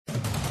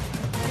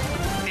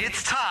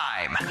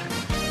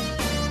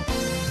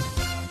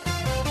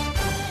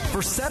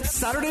for SEP's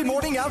Saturday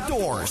Morning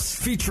Outdoors,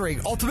 featuring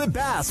Ultimate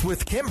Bass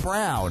with Kent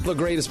Brown. The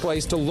greatest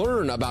place to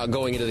learn about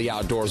going into the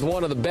outdoors.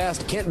 One of the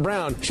best, Kent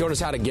Brown, showing us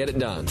how to get it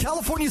done.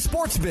 California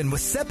Sportsman with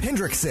Sep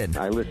Hendrickson.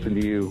 I listen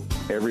to you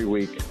every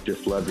week.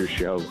 Just love your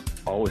show.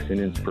 Always an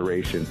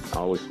inspiration.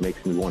 Always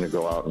makes me want to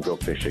go out and go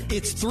fishing.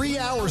 It's 3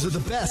 hours of the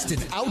best in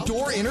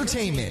outdoor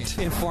entertainment.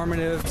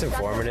 Informative. It's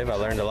informative. I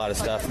learned a lot of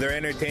stuff. They're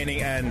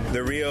entertaining and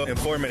they're real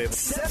informative.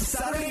 SEP's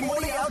Saturday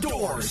Morning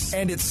Outdoors.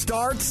 And it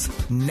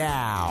starts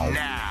now.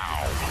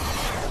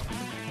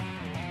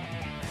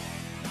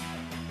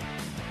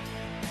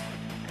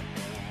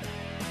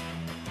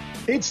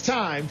 It's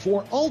time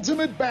for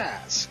Ultimate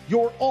Bass,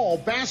 your all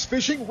bass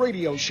fishing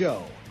radio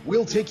show.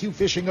 We'll take you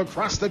fishing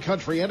across the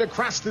country and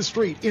across the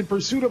street in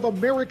pursuit of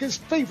America's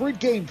favorite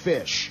game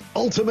fish.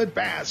 Ultimate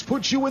Bass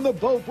puts you in the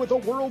boat with the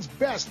world's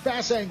best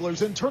bass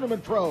anglers and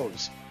tournament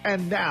pros.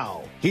 And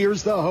now,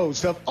 here's the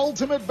host of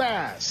Ultimate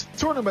Bass,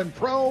 Tournament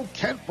Pro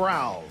Kent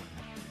Brown.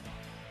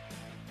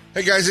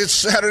 Hey guys, it's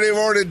Saturday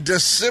morning,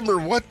 December,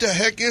 what the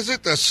heck is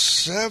it? The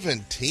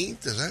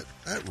 17th? Is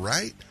that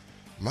right?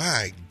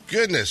 My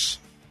goodness.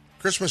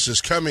 Christmas is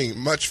coming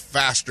much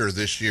faster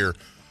this year.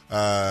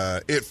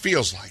 It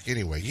feels like,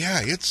 anyway.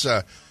 Yeah, it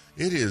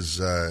is.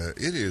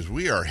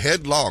 We are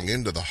headlong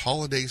into the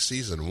holiday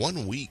season.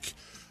 1 week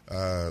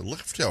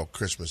left till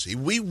Christmas Eve.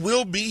 We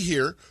will be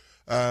here.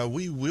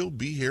 We will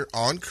be here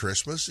on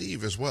Christmas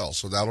Eve as well.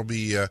 So that'll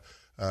be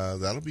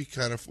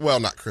kind of, well,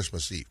 not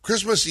Christmas Eve.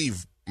 Christmas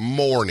Eve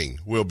morning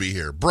we'll be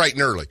here, bright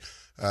and early.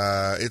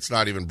 It's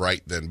not even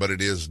bright then, but it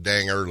is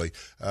dang early.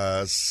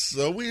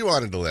 So we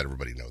wanted to let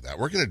everybody know that.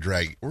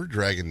 We're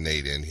dragging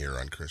Nate in here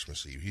on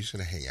Christmas Eve. He's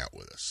going to hang out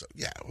with us. So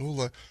yeah,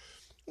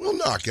 we'll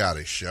knock out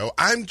his show.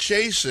 I'm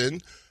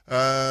chasing,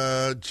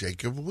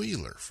 Jacob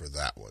Wheeler for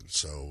that one.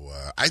 So,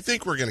 I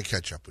think we're going to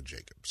catch up with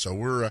Jacob. So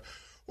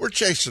we're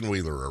chasing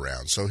Wheeler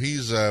around. So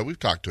we've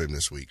talked to him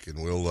this week and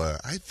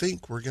I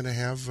think we're going to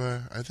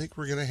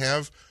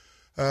have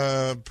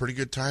pretty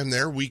good time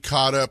there. We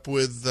caught up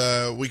with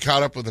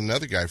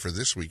another guy for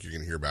this week you're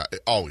going to hear about.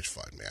 Always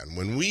fun, man.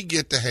 When we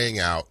get to hang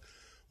out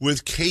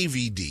with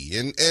KVD,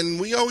 and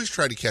we always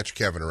try to catch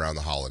Kevin around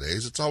the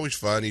holidays. It's always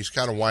fun. He's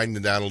kind of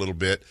winding down a little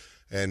bit,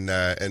 and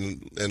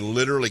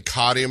literally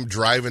caught him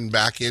driving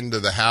back into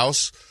the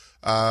house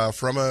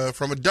from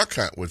a duck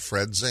hunt with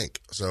Fred Zink.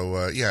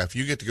 So yeah, if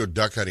you get to go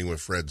duck hunting with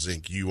Fred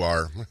Zink, you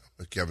are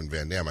Kevin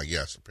Van Dam, I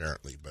guess,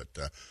 apparently,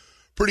 but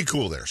pretty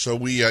cool there. So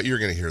you're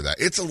going to hear that.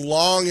 It's a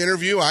long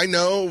interview, I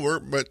know,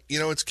 but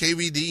it's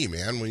KVD,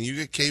 man. When you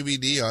get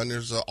KVD on,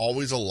 there's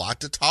always a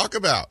lot to talk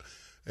about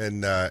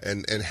and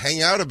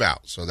hang out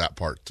about. So that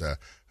part's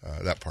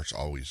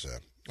always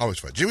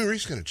fun. Jimmy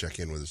Reed's going to check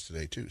in with us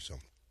today too.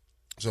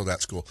 So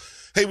that's cool.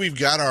 Hey, we've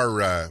got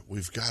our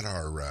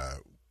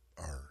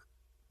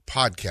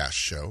podcast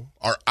show,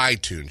 our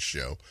iTunes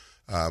show,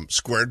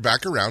 squared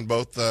back around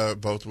both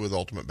with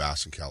Ultimate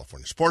Bass and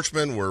California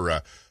Sportsman.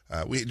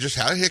 We just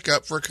had a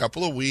hiccup for a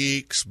couple of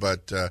weeks,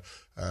 but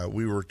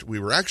we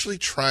were actually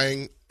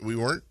trying. We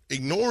weren't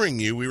ignoring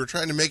you. We were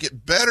trying to make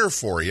it better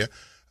for you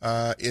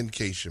in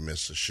case you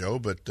missed the show.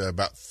 But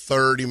about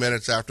 30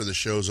 minutes after the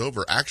show's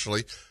over,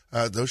 actually,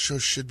 those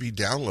shows should be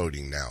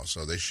downloading now,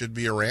 so they should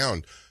be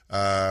around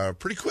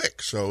pretty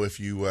quick. So if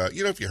you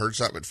heard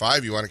something at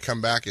 5, you want to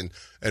come back and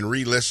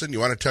re-listen. You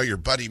want to tell your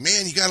buddy,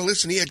 man, you got to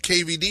listen. He had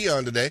KVD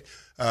on today.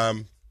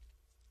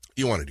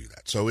 You want to do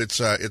that. So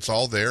it's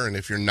all there. And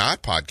if you're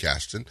not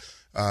podcasting,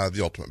 the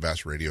Ultimate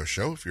Bass Radio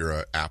Show, if you're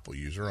an Apple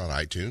user on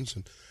iTunes,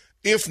 and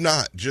if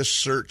not, just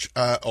search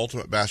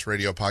Ultimate Bass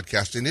Radio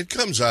Podcast, and it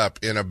comes up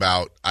in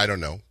about,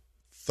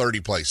 30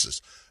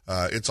 places.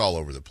 It's all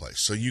over the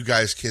place. So you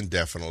guys can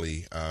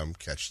definitely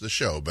catch the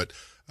show. But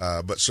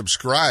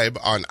subscribe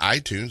on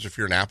iTunes if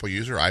you're an Apple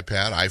user,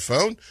 iPad,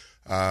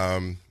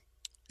 iPhone.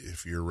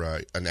 If you're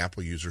an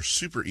Apple user,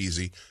 super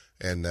easy.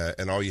 And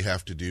all you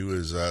have to do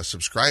is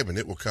subscribe, and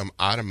it will come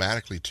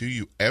automatically to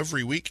you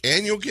every week,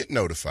 and you'll get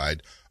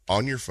notified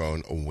on your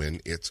phone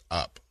when it's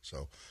up.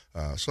 So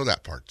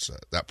that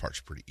part's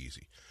pretty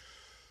easy.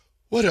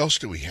 What else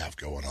do we have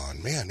going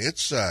on? Man,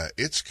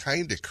 it's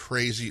kind of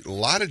crazy. A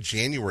lot of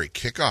January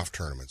kickoff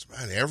tournaments.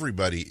 Man,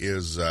 everybody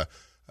is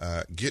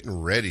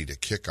getting ready to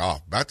kick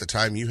off. About the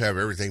time you have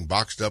everything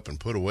boxed up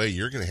and put away,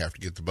 you're going to have to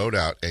get the boat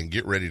out and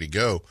get ready to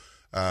go.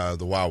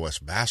 The Wild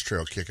West Bass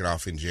Trail kicking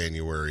off in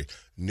January,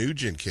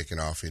 Nugent kicking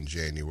off in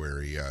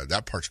January.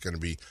 That part's going to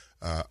be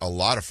a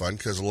lot of fun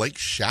because Lake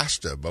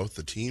Shasta, both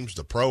the teams,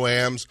 the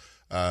Pro-Ams,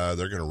 they're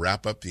going to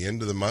wrap up the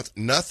end of the month.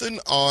 No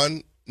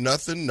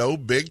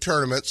big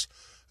tournaments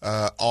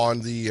on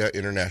the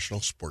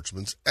International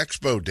Sportsman's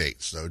Expo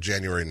dates, so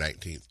January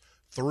 19th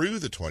through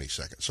the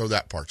 22nd. So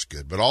that part's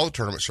good. But all the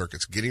tournament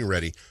circuits getting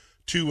ready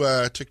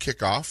to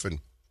kick off. And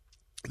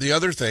the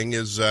other thing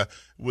is,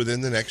 within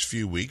the next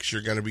few weeks,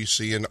 you're going to be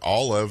seeing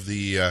all of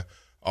the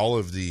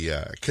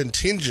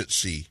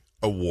contingency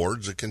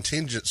awards, the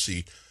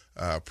contingency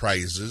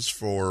prizes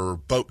for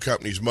boat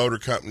companies, motor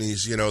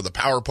companies. The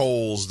power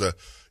poles, the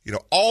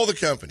all the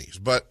companies,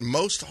 but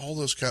most all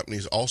those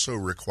companies also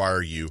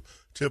require you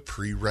to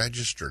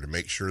pre-register to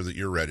make sure that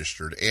you're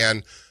registered.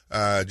 And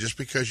just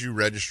because you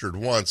registered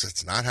once,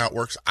 that's not how it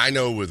works. I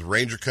know with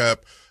Ranger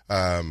Cup,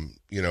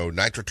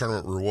 Nitro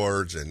Tournament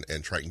Rewards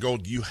and Triton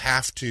Gold, you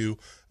have to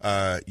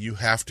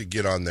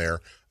get on there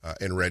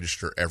and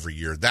register every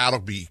year. That'll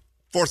be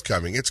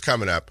forthcoming. It's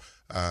coming up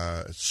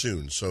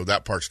soon, so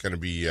that part's going to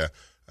be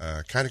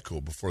kind of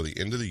cool before the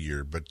end of the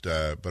year. But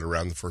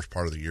around the first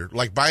part of the year,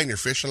 like buying your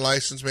fishing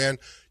license, man,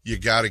 you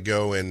got to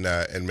go and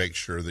make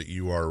sure that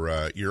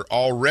you're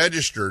all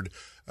registered.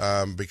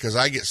 Because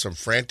I get some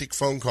frantic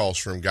phone calls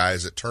from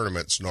guys at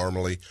tournaments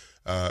normally.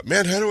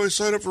 Man, how do I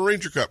sign up for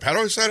Ranger Cup? How do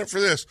I sign up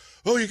for this?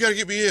 Oh, you got to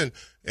get me in.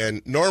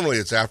 And normally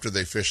it's after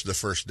they fish the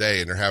first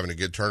day and they're having a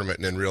good tournament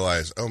and then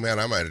realize, oh man,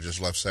 I might have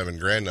just left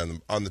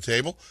 $7,000 on the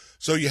table.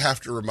 So you have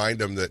to remind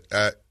them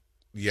that,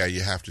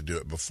 you have to do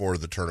it before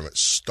the tournament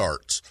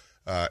starts.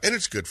 And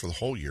it's good for the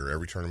whole year,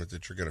 every tournament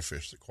that you're going to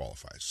fish that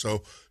qualifies.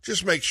 So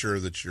just make sure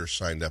that you're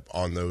signed up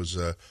on those,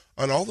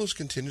 on all those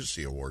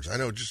contingency awards. I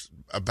know just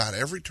about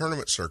every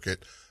tournament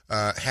circuit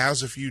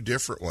has a few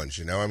different ones.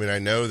 I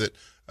know that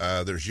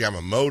there's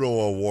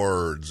Yamamoto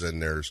awards,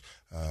 and there's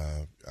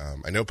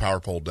I know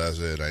PowerPole does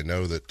it. I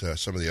know that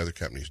some of the other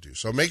companies do.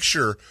 So make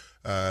sure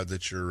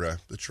that you're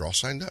all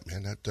signed up,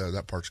 man.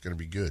 That part's going to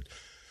be good.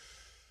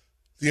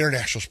 The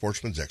International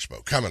Sportsman's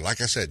Expo coming, like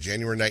I said,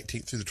 January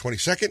 19th through the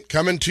 22nd,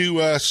 coming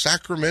to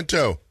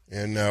Sacramento,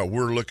 and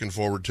we're looking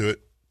forward to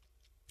it.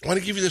 I want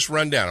to give you this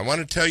rundown. I want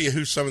to tell you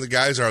who some of the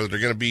guys are that are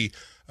going to be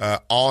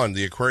on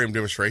the aquarium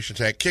demonstration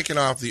tank, kicking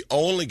off the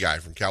only guy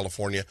from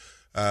California,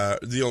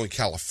 the only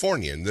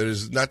Californian that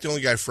is not the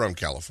only guy from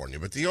California,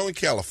 but the only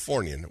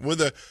Californian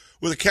with a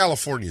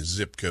California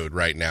zip code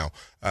right now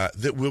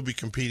that will be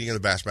competing in the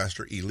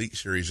Bassmaster Elite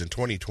Series in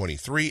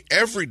 2023.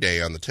 Every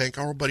day on the tank,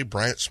 our buddy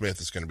Bryant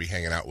Smith is going to be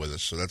hanging out with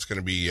us, so that's going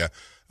to be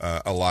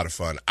a lot of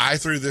fun. I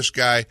threw this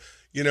guy.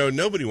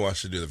 Nobody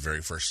wants to do the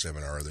very first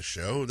seminar of the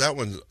show. That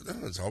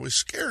one's always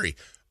scary.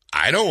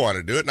 I don't want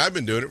to do it, and I've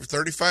been doing it for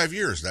 35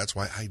 years. That's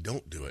why I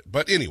don't do it.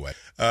 But anyway,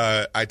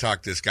 I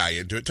talked this guy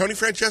into it. Tony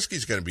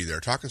Franceschi's going to be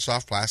there talking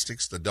soft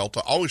plastics, the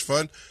Delta. Always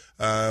fun.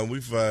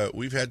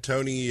 We've had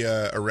Tony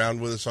around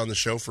with us on the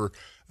show for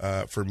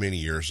many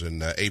years,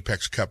 and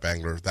Apex Cup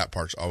Angler. That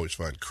part's always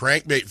fun.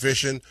 Crankbait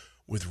fishing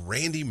with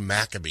Randy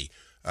Maccabee.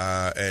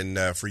 And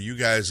for you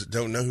guys that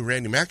don't know who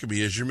Randy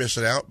Maccabee is, you're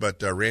missing out.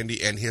 But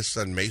Randy and his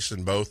son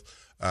Mason both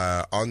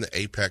on the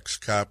Apex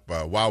Cup,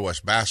 Wild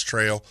West Bass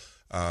Trail.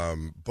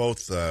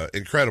 Both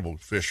incredible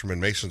fishermen.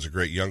 Mason's a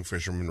great young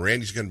fisherman.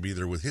 Randy's going to be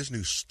there with his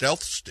new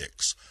Stealth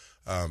Sticks,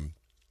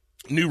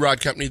 new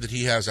rod company that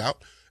he has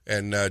out.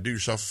 And do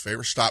yourself a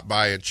favor, stop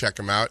by and check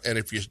him out. And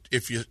if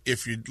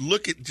you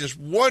look at just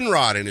one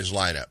rod in his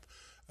lineup,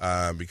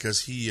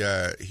 because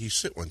he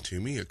sent one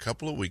to me a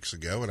couple of weeks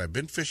ago, and I've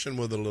been fishing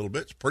with it a little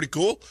bit. It's pretty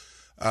cool.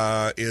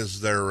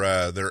 Is their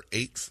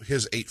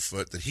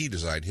 8-foot that he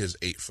designed, his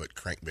 8-foot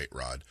crankbait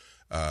rod.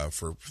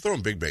 For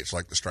throwing big baits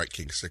like the Strike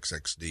King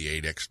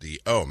 6XD, 8XD.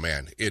 Oh,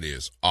 man, it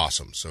is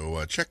awesome.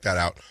 So check that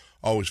out.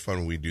 Always fun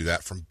when we do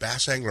that. From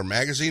Bass Angler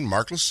Magazine,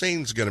 Mark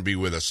Lassane's going to be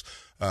with us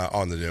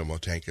on the demo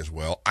tank as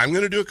well. I'm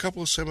going to do a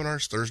couple of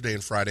seminars Thursday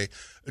and Friday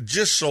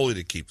just solely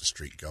to keep the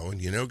streak going.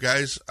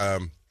 Guys,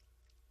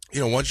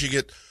 once you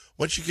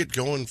get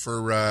going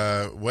for,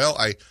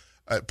 I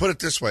put it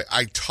this way.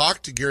 I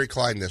talked to Gary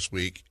Klein this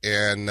week,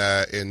 and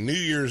New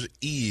Year's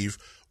Eve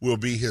will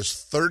be his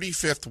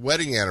 35th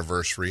wedding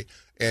anniversary,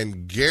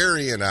 and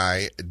Gary and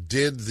I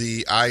did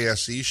the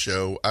ISE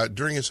show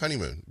during his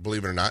honeymoon,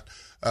 believe it or not,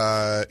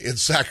 in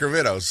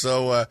Sacramento.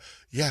 So,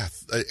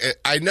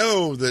 I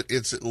know that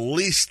it's at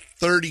least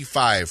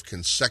 35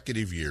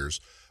 consecutive years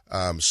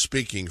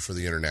speaking for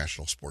the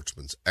International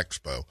Sportsman's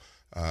Expo.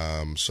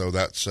 So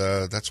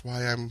that's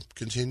why I'm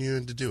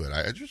continuing to do it.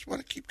 I just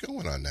want to keep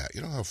going on that.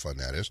 You know how fun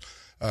that is.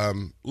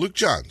 Luke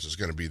Johns is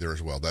going to be there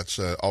as well. That's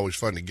always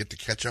fun to get to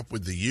catch up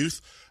with the youth.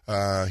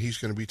 He's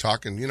going to be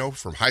talking,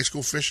 from high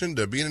school fishing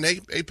to being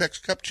an Apex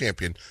Cup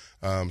champion.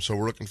 So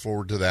we're looking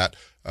forward to that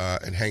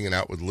and hanging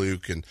out with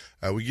Luke. And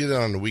we get it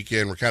on the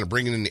weekend. We're kind of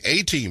bringing in the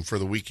A-team for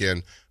the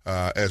weekend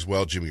as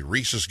well. Jimmy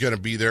Reese is going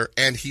to be there,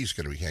 and he's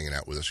going to be hanging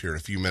out with us here in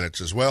a few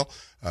minutes as well.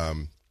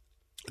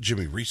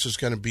 Jimmy Reese is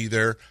going to be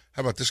there.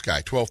 How about this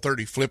guy,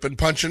 12:30, flipping,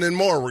 punching, and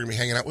more. We're going to be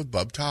hanging out with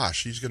Bub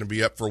Tosh. He's going to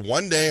be up for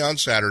one day on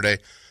Saturday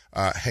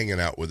hanging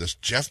out with us.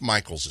 Jeff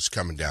Michaels is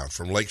coming down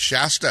from Lake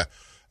Shasta.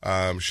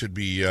 Should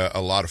be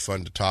a lot of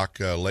fun to talk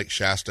Lake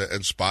Shasta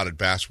and spotted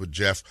bass with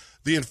Jeff.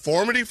 The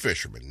informative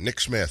fisherman, Nick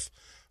Smith,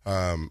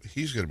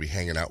 he's going to be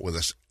hanging out with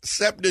us.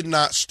 Sepp did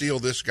not steal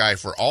this guy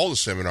for all the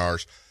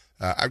seminars.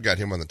 I've got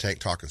him on the tank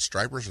talking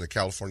stripers in the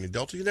California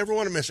Delta. You never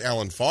want to miss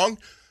Alan Fong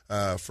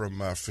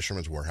from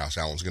Fisherman's Warehouse.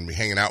 Alan's going to be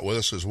hanging out with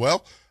us as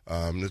well.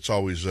 It's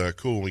always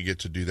cool when we get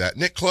to do that.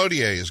 Nick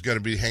Clodier is going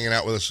to be hanging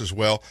out with us as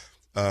well.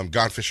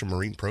 Gone Fishing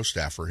Marine Pro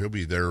staffer. He'll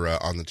be there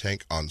on the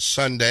tank on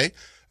Sunday.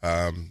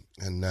 And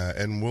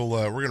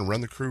we're going to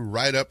run the crew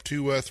right up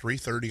to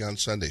 3:30 on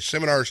Sunday.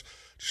 Seminars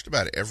just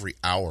about every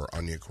hour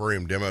on the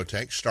aquarium demo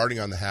tank, starting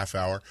on the half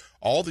hour.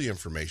 All the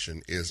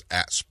information is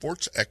at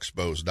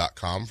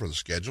sportsexpos.com for the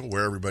schedule,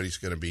 where everybody's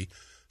going to be.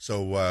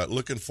 So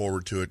looking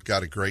forward to it.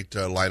 Got a great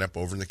lineup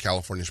over in the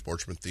California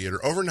Sportsman Theater,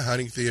 over in the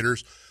hunting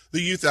theaters,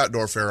 the Youth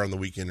Outdoor Fair on the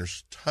weekend.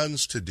 There's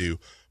tons to do.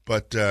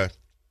 But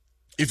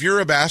if you're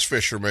a bass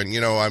fisherman,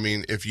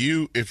 if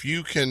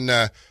you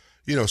can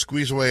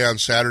squeeze away on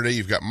Saturday,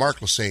 you've got Mark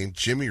Lassane,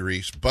 Jimmy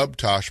Reese, Bub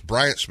Tosh,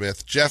 Bryant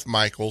Smith, Jeff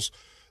Michaels,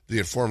 the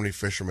Informative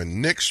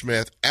Fisherman, Nick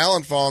Smith,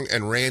 Alan Fong,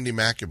 and Randy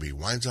McAbee.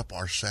 Winds up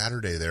our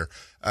Saturday there.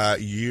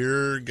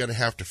 You're going to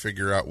have to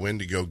figure out when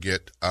to go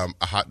get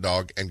a hot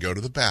dog and go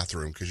to the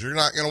bathroom, because you're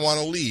not going to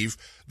want to leave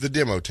the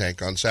demo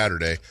tank on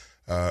Saturday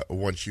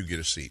once you get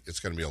a seat.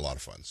 It's going to be a lot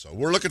of fun. So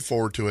we're looking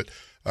forward to it.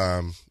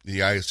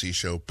 The ISE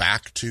show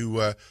back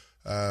to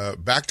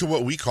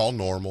what we call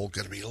normal.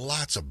 Going to be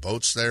lots of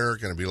boats there.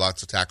 Going to be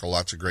lots of tackle,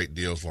 lots of great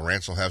deals.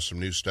 Lawrence will have some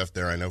new stuff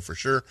there, I know for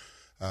sure.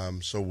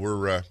 So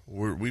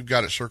we've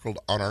got it circled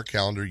on our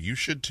calendar. You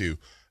should too.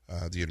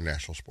 The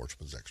International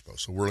Sportsman's Expo.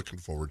 So we're looking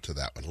forward to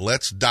that one.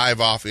 Let's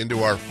dive off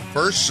into our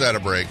first set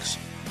of breaks.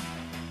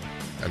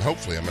 And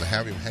hopefully I'm going to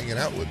have him hanging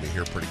out with me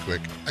here pretty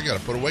quick. I got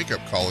to put a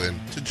wake-up call in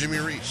to Jimmy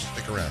Reese.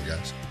 Stick around,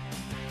 guys.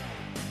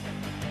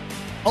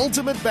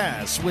 Ultimate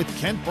Bass with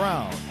Kent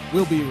Brown.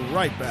 We'll be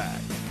right back.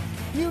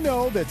 You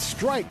know that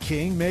Strike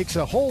King makes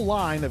a whole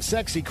line of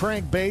sexy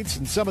crankbaits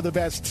and some of the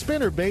best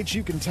spinner baits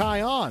you can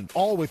tie on,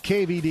 all with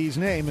KVD's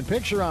name and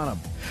picture on them.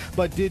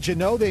 But did you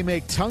know they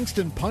make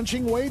tungsten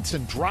punching weights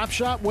and drop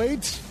shot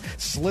weights?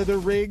 Slither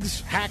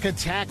rigs, hack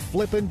attack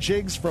flippin'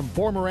 jigs from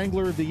former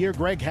Angler of the Year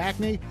Greg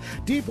Hackney,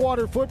 deep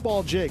water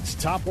football jigs,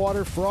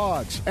 topwater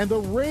frogs, and the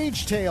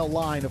Rage Tail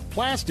line of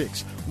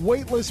plastics,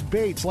 weightless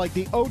baits like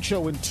the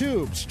Ocho and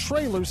tubes,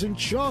 trailers and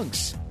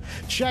chunks.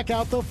 Check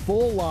out the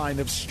full line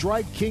of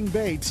Strike King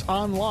baits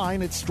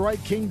online at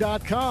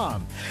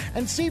StrikeKing.com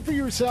and see for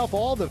yourself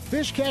all the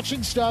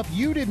fish-catching stuff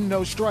you didn't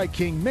know Strike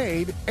King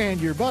made and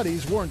your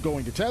buddies weren't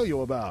going to tell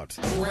you about.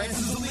 Lowrance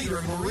is the leader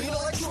in marine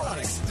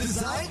electronics,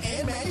 design,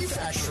 and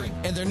manufacturing.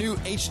 And their new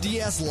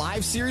HDS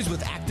Live series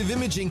with active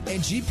imaging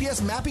and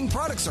GPS mapping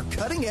products are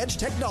cutting-edge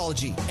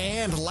technology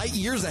and light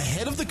years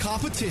ahead of the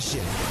competition.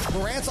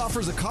 Lowrance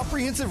offers a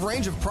comprehensive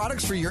range of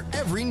products for your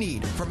every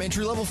need, from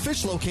entry-level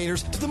fish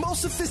locators to the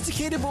most sophisticated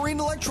marine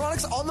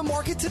electronics on the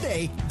market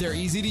today. They're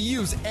easy to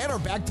use and are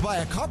backed by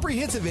a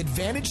comprehensive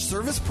Advantage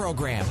service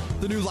program.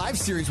 The new Live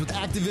series with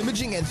active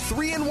imaging and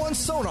 3-in-1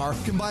 sonar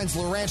combines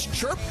Lowrance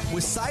Chirp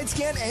with side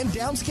scan and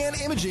down scan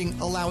imaging,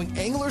 allowing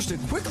anglers to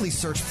quickly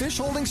search fish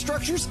holding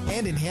structures,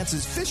 and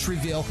enhances fish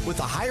reveal with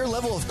a higher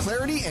level of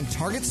clarity and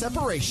target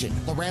separation.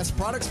 Lowrance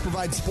products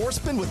provide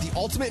sportsmen with the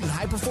ultimate and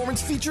high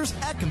performance features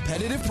at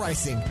competitive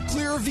pricing.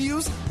 Clearer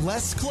views,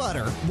 less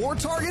clutter, more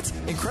targets,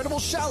 incredible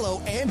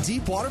shallow and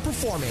deep water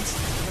performance.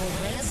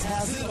 Lowrance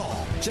has it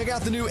all. Check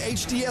out the new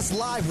HDS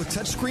Live with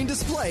touchscreen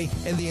display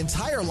and the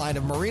entire line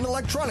of marine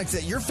electronics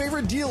at your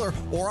favorite dealer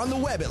or on the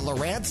web at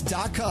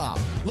Lowrance.com.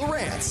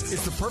 Lowrance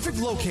is the perfect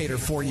locator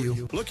for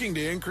you. Looking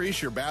to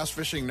increase your bass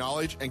fishing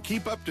knowledge and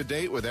keep up to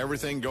date with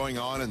everything going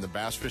on in the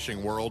bass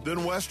fishing world? Then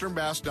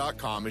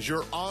WesternBass.com is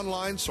your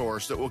online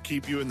source that will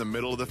keep you in the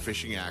middle of the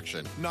fishing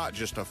action, not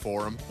just a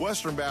forum.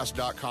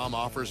 WesternBass.com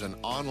offers an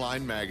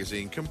online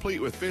magazine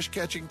complete with fish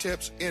catching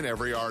tips in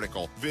every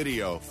article,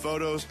 video,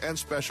 photos, and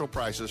special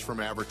prices from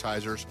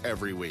advertisers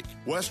every week.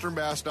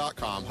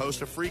 WesternBass.com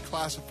hosts a free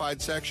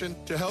classified section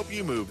to help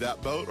you move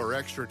that boat or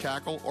extra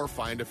tackle or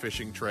find a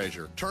fishing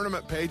treasure.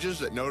 Tournament pages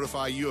that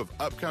notify you of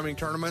upcoming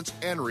tournaments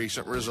and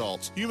recent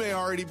results. You may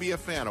already be a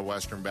fan of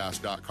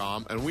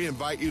WesternBass.com, and we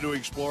invite you to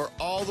explore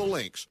all the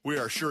links. We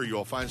are sure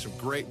you'll find some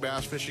great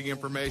bass fishing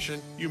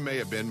information you may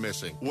have been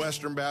missing.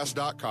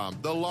 WesternBass.com,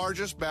 the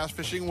largest bass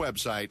fishing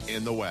website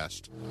in the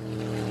West.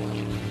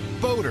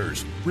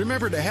 Boaters,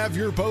 remember to have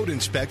your boat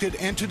inspected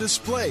and to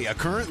display a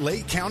current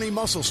Lake County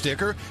mussel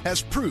sticker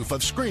as proof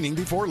of screening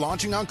before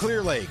launching on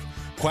Clear Lake.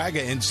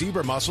 Quagga and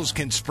zebra mussels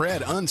can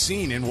spread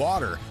unseen in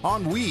water,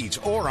 on weeds,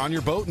 or on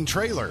your boat and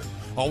trailer.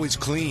 Always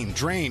clean,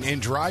 drain, and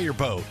dry your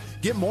boat.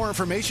 Get more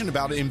information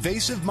about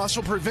invasive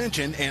mussel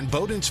prevention and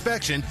boat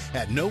inspection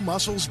at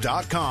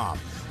nomussels.com.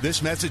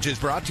 This message is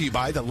brought to you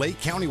by the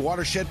Lake County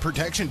Watershed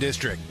Protection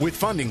District with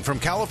funding from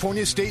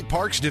California State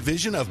Parks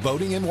Division of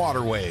Boating and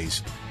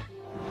Waterways.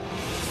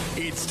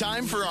 It's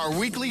time for our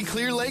weekly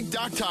Clear Lake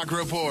Dock Talk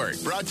Report,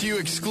 brought to you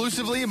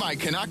exclusively by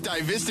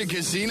Canocti Vista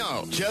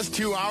Casino, just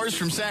 2 hours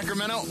from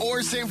Sacramento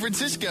or San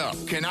Francisco.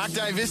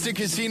 Canocti Vista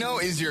Casino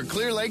is your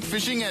Clear Lake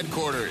fishing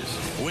headquarters.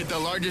 With the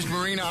largest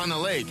marina on the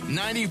lake,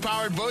 90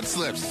 powered boat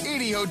slips,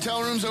 80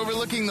 hotel rooms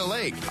overlooking the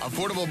lake,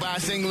 affordable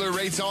bass angler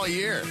rates all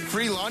year,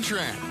 free launch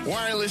ramp,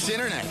 wireless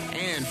internet,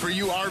 and for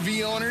you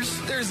RV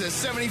owners, there's a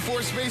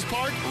 74 space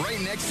park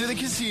right next to the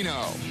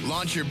casino.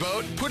 Launch your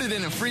boat, put it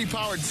in a free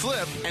powered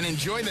slip, and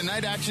enjoy the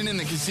night action in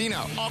the casino,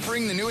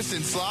 offering the newest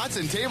in slots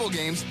and table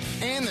games,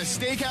 and the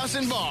steakhouse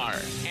and bar.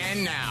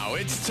 And now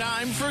it's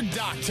time for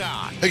Dock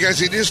Talk. Hey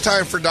guys, it is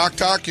time for Dock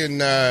Talk, and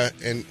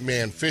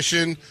man,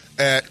 fishing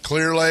at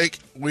Clear Lake,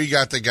 we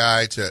got the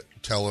guy to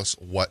tell us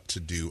what to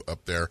do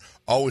up there.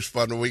 Always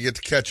fun when we get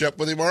to catch up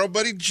with him, our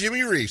buddy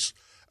Jimmy Reese.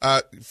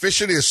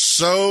 Fishing is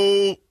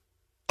so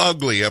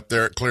ugly up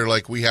there at Clear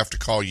Lake, we have to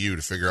call you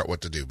to figure out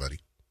what to do, buddy.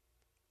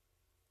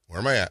 Where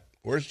am I at?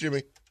 Where's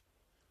Jimmy?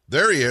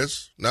 There he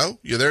is. No?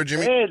 You there,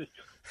 Jimmy? Hey,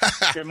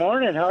 good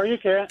morning. How are you,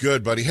 Kat?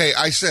 Good, buddy. Hey,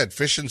 I said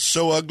fishing's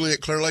so ugly at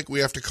Clear Lake, we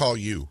have to call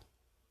you.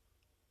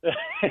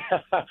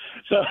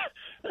 So,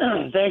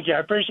 thank you. I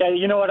appreciate it.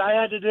 You know what I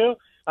had to do?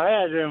 I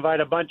had to invite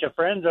a bunch of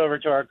friends over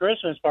to our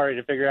Christmas party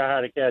to figure out how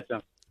to catch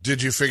them.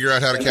 Did you figure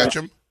out how to catch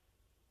them?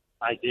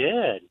 I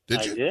did.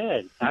 Did you? I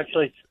did.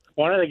 Actually,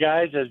 one of the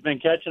guys has been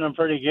catching them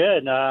pretty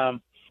good.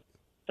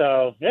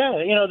 So, yeah,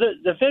 you know,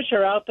 the fish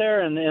are out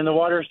there, and the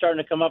water is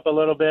starting to come up a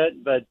little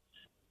bit, but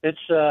it's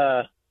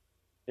that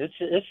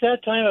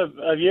time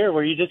of year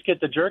where you just get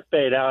the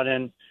jerkbait out,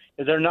 and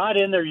they're not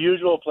in their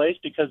usual place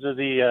because of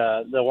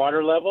the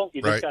water level.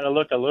 You just got to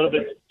look a little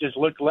bit, just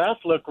look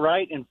left, look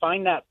right, and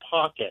find that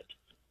pocket.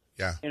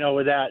 Yeah. You know,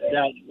 with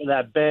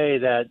that bay,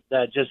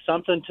 that just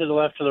something to the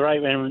left, to the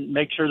right, and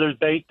make sure there's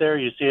bait there.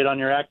 You see it on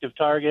your active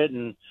target,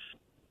 and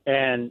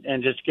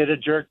just get a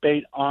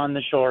jerkbait on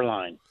the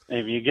shoreline.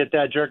 If you get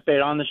that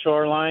jerkbait on the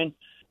shoreline,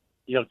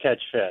 you'll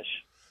catch fish.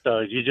 So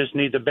you just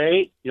need the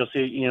bait. You'll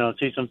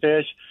see some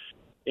fish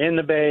in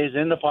the bays,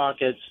 in the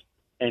pockets,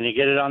 and you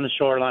get it on the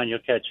shoreline, you'll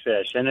catch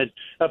fish. And it's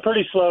a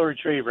pretty slow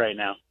retrieve right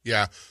now.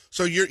 Yeah.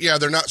 So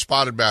they're not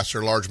spotted bass,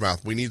 they're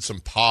largemouth. We need some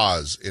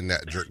pause in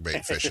that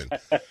jerkbait fishing.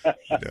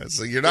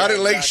 So you're not at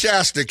Lake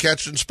Shasta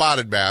catching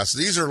spotted bass.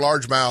 These are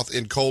largemouth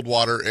in cold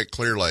water at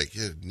Clear Lake.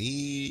 You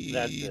need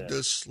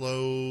to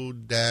slow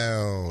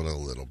down a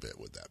little bit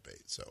with that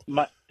bait. So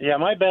my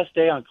best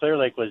day on Clear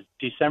Lake was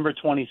December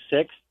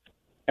 26th.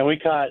 And we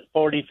caught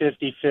 40,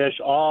 50 fish,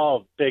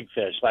 all big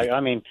fish. Like, I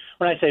mean,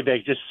 when I say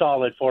big, just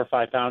solid 4 or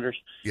 5 pounders.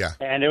 Yeah.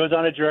 And it was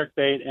on a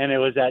jerkbait, and it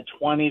was at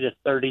 20 to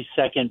 30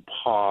 second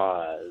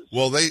pause.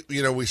 Well,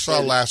 we saw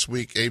last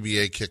week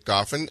ABA kicked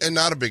off, and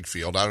not a big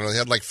field. I don't know, they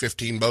had like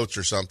 15 boats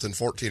or something,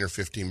 14 or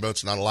 15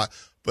 boats, not a lot.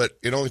 But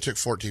it only took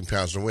 14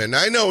 pounds to win.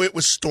 Now, I know it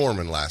was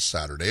storming last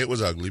Saturday. It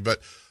was ugly,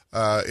 but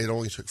it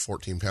only took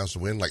 14 pounds to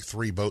win. Like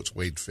 3 boats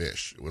weighed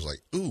fish. It was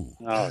like,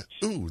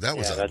 that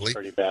was ugly. That's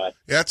pretty bad.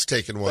 That's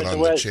taking one on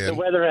the chin. The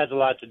weather has a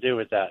lot to do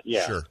with that.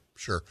 Yeah.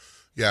 Sure.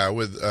 Yeah,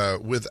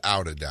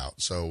 without a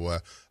doubt. So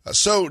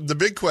the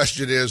big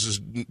question is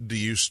do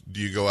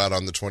you go out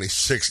on the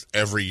 26th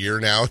every year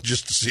now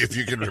just to see if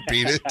you can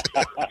repeat it?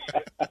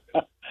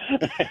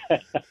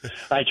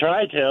 I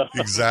try to.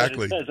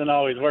 Exactly. It doesn't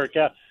always work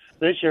out.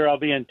 This year I'll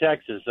be in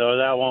Texas, so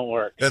that won't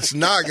work. That's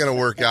not going to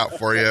work out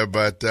for you,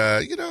 but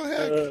heck,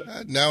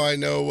 now I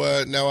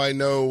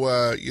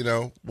know.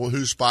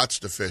 Who spots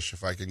to fish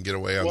if I can get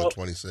away on the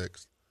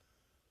 26th.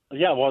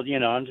 Yeah, well,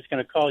 I'm just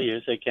going to call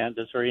you, say, Kent,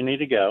 that's where you need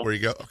to go. Where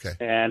you go? Okay.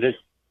 And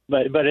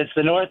but it's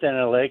the north end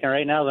of the lake, and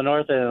right now the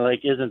north end of the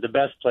lake isn't the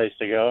best place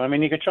to go. I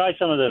mean, you could try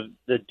some of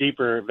the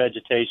deeper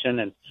vegetation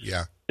and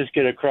just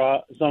get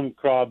some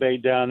craw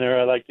bait down there.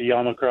 I like the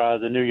Yama craw,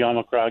 the new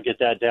Yama craw. Get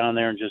that down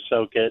there and just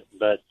soak it,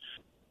 but.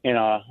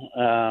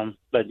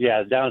 But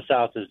yeah, down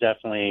south is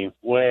definitely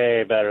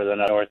way better than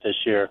north this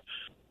year.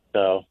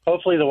 So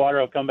hopefully the water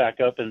will come back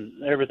up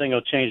and everything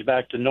will change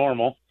back to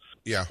normal.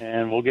 Yeah.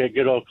 And we'll get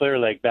good old Clear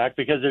Lake back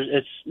because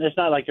it's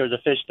not like there's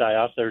a fish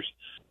die-off. There's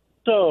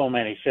so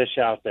many fish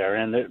out there,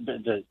 and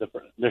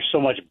there's so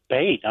much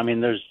bait. I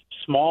mean, there's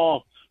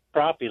small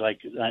crappie,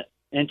 like 1.5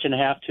 inches,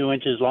 2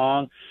 inches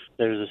long.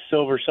 There's the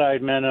silver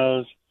side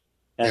minnows.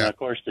 And, of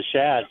course, the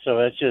shad. So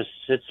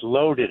it's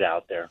loaded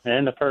out there.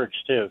 And the perch,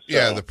 too. So.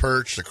 Yeah, the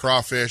perch, the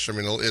crawfish. I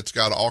mean, it's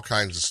got all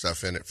kinds of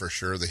stuff in it for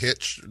sure. The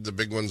hitch, the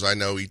big ones I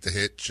know eat the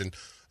hitch. And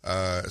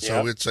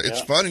so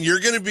it's fun. And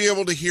you're going to be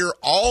able to hear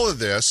all of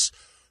this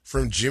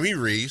from Jimmy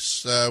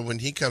Reese when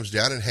he comes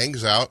down and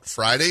hangs out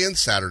Friday and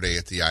Saturday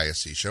at the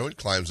ISC show and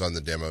climbs on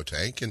the demo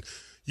tank. And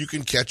you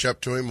can catch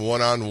up to him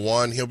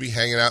one-on-one. He'll be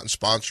hanging out in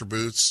sponsor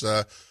booths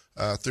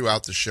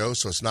throughout the show,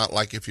 so it's not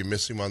like if you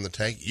miss him on the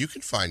tank, you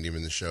can find him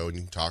in the show and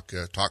you can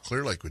talk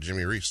Clear Lake with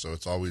Jimmy Reese. So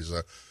it's always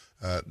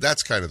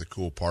that's kind of the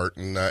cool part,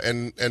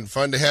 and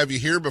fun to have you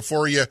here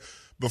before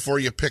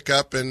you pick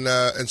up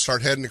and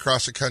start heading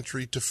across the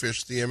country to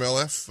fish the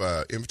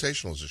MLF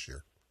Invitationals this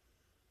year.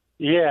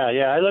 Yeah,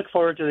 I look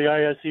forward to the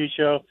ISC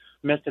show.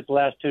 Missed it the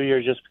last 2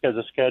 years just because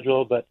of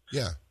schedule, but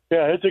yeah,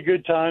 it's a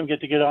good time.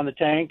 Get to get on the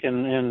tank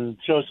and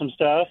show some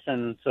stuff,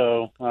 and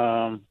so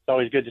it's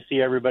always good to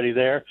see everybody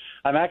there.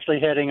 I'm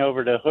actually heading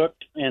over to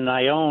Hooked in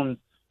Ione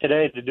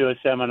today to do a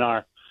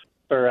seminar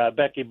for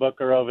Becky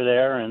Booker over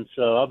there, and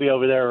so I'll be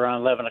over there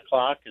around 11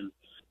 o'clock and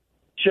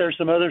share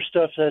some other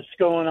stuff that's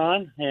going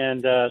on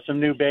and some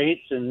new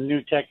baits and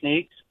new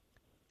techniques.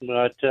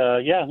 But,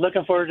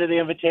 looking forward to the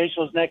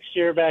Invitationals next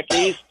year back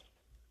east.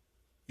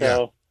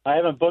 So I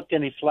haven't booked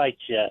any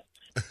flights yet.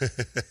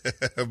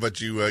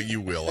 But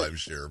you will, I'm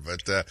sure.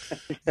 But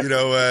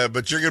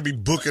but you're going to be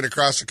booking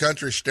across the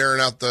country,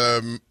 staring out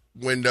the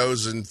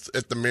windows and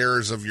at the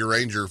mirrors of your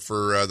Ranger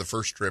for the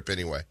first trip,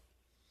 anyway.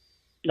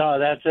 No,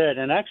 that's it.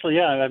 And actually,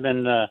 I've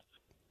been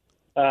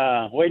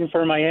waiting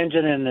for my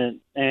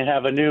engine and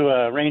have a new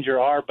Ranger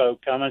R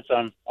boat coming,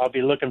 so I'll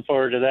be looking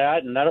forward to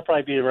that, and that'll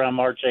probably be around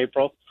March,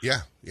 April.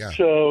 Yeah.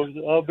 So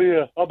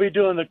I'll be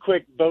doing the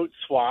quick boat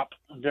swap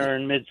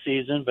during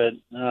mid-season, but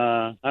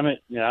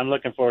I'm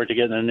looking forward to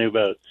getting a new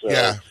boat. So.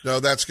 Yeah, no,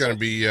 that's going to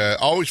be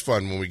always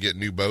fun when we get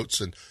new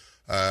boats, and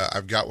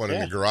I've got one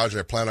in the garage.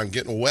 I plan on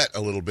getting wet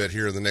a little bit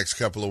here in the next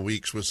couple of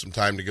weeks with some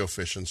time to go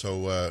fishing.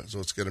 So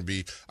it's going to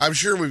be. I'm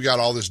sure we've got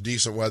all this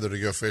decent weather to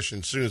go fishing.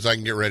 As soon as I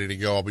can get ready to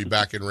go, I'll be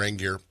back in rain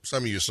gear.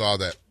 Some of you saw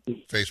that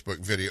Facebook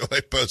video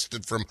I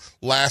posted from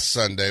last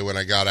Sunday when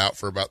I got out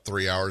for about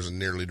 3 hours and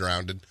nearly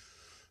drowned.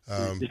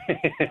 Hitting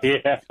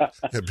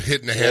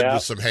the head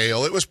with some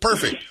hail. It was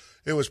perfect.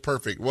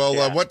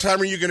 Well, what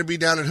time are you going to be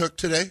down at Hook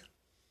today?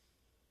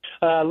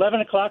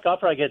 11 o'clock. I'll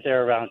probably get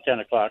there around 10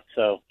 o'clock.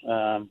 So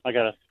I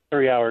got a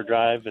 3-hour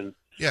drive.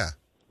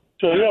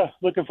 So,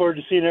 looking forward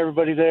to seeing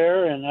everybody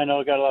there. And I know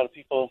I got a lot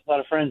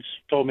of friends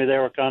told me they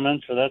were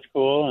coming, so that's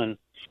cool. And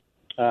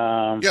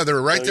they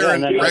were right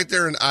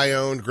there in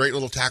Ione. Great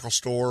little tackle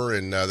store,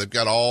 and they've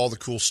got all the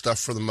cool stuff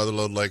for the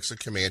Motherlode Lakes, the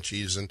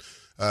Comanches, and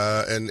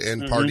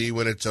Pardee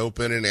when it's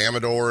open, and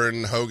Amador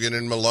and Hogan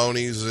and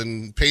Maloney's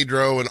and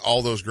Pedro and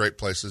all those great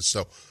places.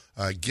 So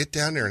get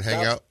down there and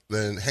hang out.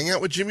 Then hang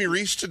out with Jimmy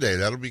Reese today.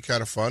 That'll be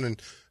kind of fun,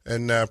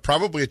 and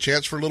probably a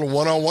chance for a little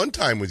one-on-one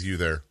time with you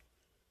there.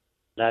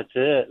 That's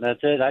it.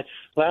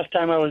 Last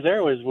time I was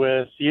there was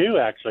with you,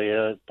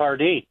 actually,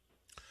 Pardee.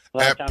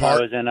 Last time I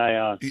was in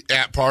Ione.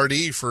 At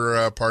Pardee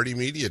for Pardee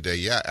Media Day.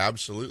 Yeah,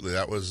 absolutely.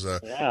 That was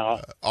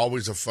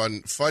always a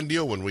fun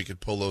deal when we could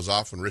pull those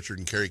off. When Richard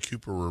and Carrie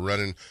Cooper were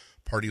running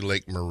Pardee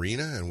Lake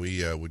Marina, and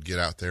we would get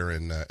out there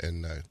and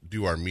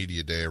do our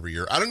Media Day every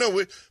year. I don't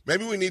know.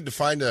 Maybe we need to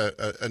find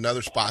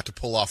another spot to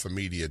pull off a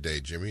Media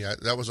Day, Jimmy.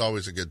 That was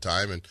always a good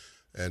time,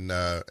 and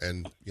the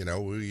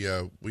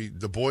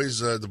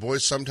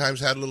boys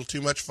sometimes had a little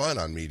too much fun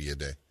on Media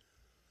Day.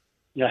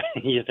 Yeah,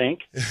 you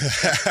think?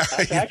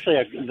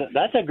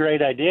 That's a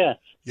great idea.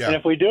 Yeah. And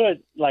if we do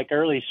it like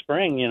early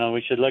spring,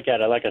 we should look at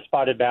it like a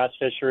spotted bass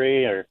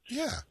fishery, or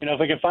if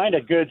we can find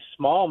a good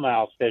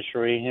smallmouth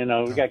fishery. We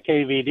got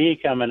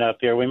KVD coming up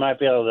here. We might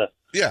be able to.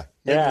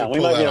 We might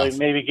be able to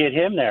maybe get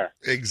him there.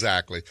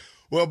 Exactly.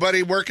 Well,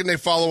 buddy, where can they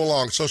follow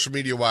along social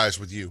media wise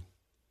with you?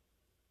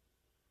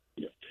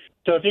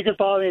 So if you can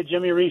follow me at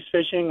Jimmy Reese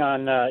Fishing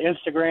on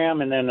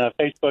Instagram, and then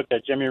Facebook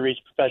at Jimmy Reese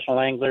Professional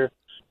Angler.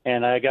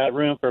 And I got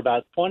room for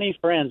about 20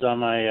 friends on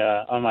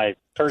my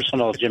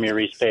personal Jimmy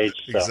Reese page.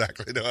 So.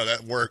 Exactly. No,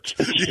 that works.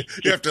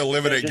 You have to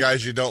eliminate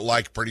guys you don't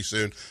like pretty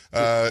soon. Do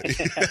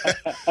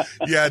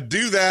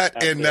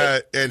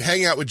that and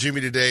hang out with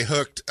Jimmy today,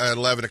 Hooked at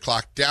 11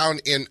 o'clock down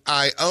in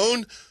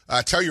Ione.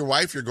 Tell your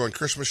wife you're going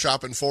Christmas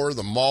shopping for her.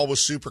 The mall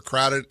was super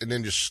crowded, and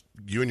then just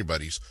you and your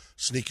buddies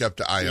sneak up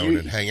to Ione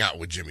and hang out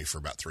with Jimmy for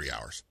about 3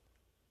 hours.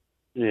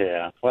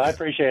 Yeah. Well, I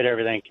appreciate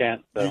everything,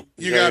 Kent. So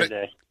you got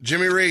it.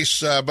 Jimmy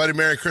Reese, buddy,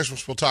 Merry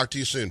Christmas. We'll talk to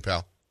you soon,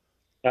 pal.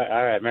 All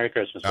right. Merry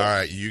Christmas. All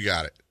right. You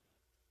got it.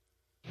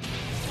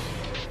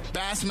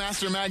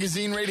 Bassmaster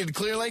Magazine rated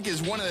Clear Lake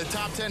is one of the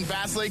top 10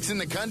 bass lakes in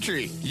the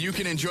country. You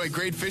can enjoy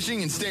great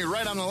fishing and stay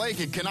right on the lake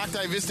at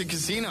Konocti Vista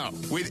Casino.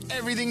 With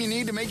everything you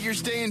need to make your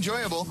stay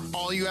enjoyable,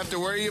 all you have to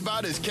worry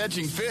about is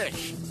catching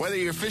fish. Whether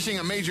you're fishing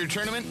a major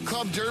tournament,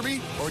 club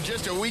derby, or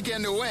just a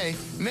weekend away,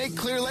 make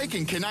Clear Lake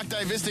and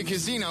Konocti Vista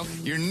Casino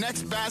your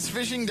next bass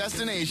fishing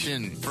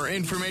destination. For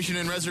information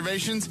and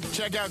reservations,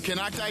 check out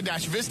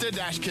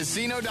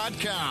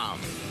Konocti-Vista-Casino.com.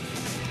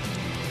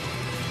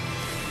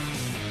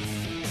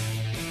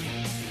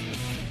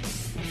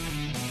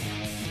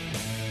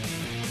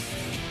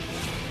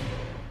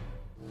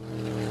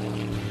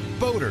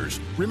 Boaters,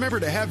 remember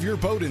to have your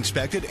boat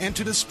inspected and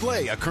to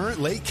display a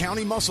current Lake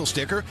County mussel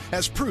sticker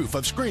as proof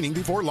of screening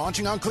before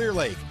launching on Clear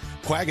Lake.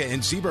 Quagga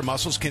and zebra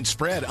mussels can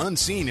spread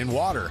unseen in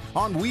water,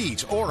 on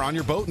weeds, or on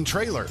your boat and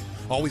trailer.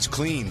 Always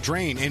clean,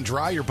 drain, and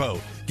dry your boat.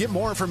 Get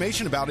more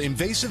information about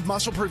invasive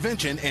mussel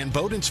prevention and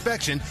boat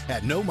inspection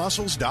at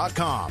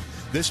nomussels.com.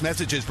 This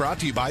message is brought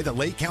to you by the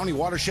Lake County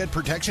Watershed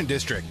Protection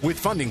District with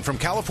funding from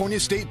California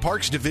State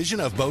Parks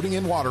Division of Boating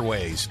and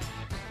Waterways.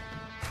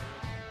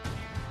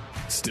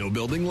 Still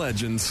building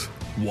legends,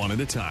 one at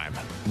a time.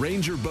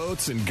 Ranger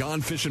Boats and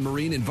Gone Fishing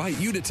Marine invite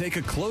you to take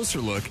a closer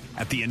look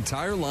at the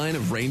entire line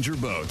of Ranger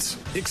boats.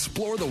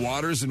 Explore the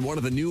waters in one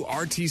of the new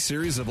RT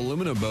series of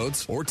aluminum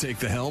boats, or take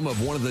the helm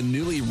of one of the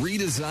newly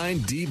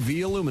redesigned Deep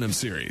V aluminum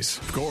series.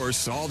 Of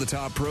course, all the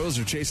top pros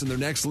are chasing their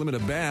next limit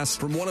of bass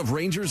from one of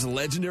Ranger's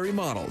legendary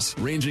models,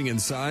 ranging in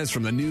size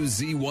from the new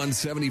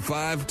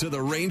Z175 to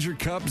the Ranger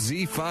Cup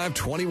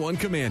Z521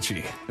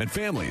 Comanche. And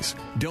families,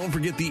 don't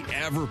forget the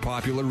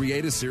ever-popular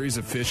Rieta series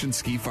of fish and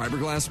ski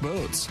fiberglass boats.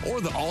 boats,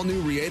 or the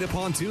all-new Rieta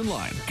pontoon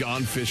line.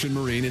 Gone Fishing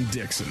Marine in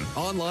Dixon.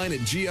 Online at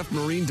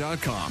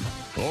gfmarine.com.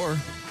 Or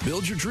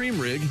build your dream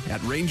rig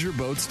at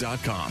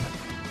rangerboats.com.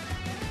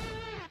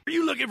 Are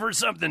you looking for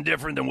something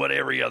different than what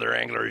every other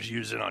angler is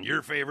using on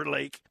your favorite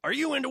lake? Are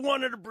you into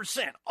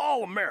 100%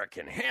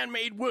 all-American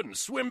handmade wooden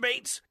swim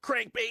baits,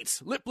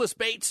 crankbaits, lipless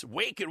baits,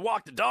 wake and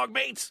walk the dog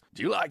baits?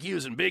 Do you like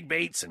using big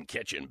baits and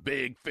catching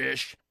big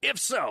fish? If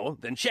so,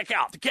 then check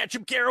out the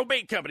Ketchup Carol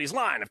Bait Company's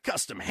line of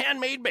custom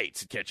handmade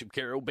baits at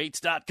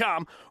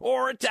ketchupcarolbaits.com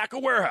or at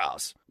Tackle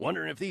Warehouse.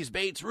 Wondering if these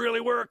baits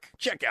really work?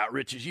 Check out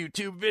Rich's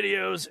YouTube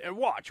videos and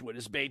watch what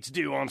his baits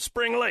do on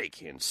Spring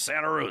Lake in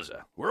Santa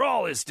Rosa, where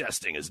all his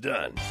testing is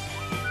done.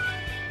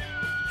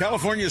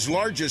 California's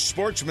largest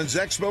Sportsman's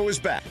Expo is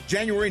back,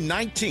 January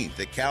 19th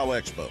at Cal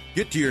Expo.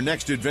 Get to your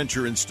next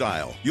adventure in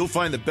style. You'll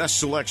find the best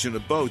selection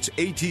of boats,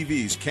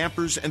 ATVs,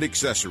 campers, and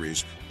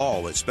accessories,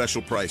 all at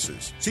special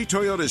prices. See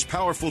Toyota's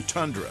powerful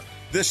Tundra.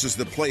 This is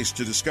the place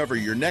to discover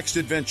your next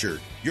adventure.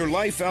 Your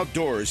life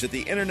outdoors at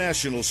the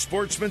International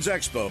Sportsman's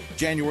Expo,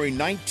 January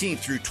 19th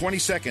through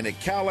 22nd at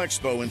Cal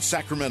Expo in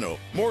Sacramento.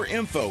 More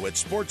info at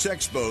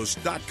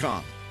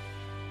sportsexpos.com.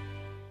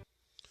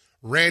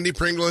 Randy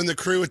Pringle and the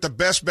crew at the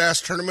Best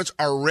Bass Tournaments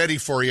are ready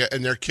for you,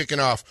 and they're kicking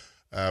off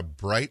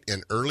bright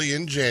and early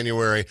in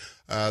January.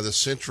 The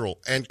Central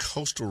and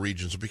Coastal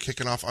regions will be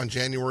kicking off on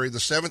January the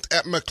 7th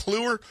at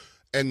McClure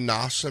and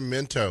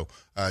Nacimiento.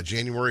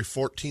 January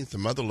 14th, the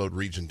Motherlode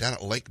region down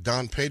at Lake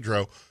Don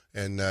Pedro.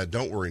 And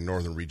don't worry,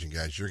 Northern region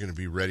guys, you're going to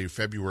be ready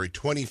February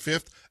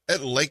 25th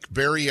at Lake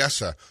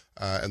Berryessa.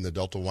 And the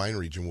Delta Wine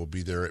region will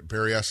be there at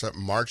Berryessa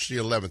March the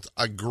 11th.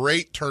 A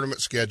great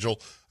tournament schedule,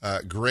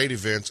 great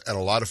events, and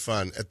a lot of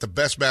fun at the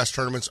Best Bass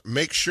Tournaments.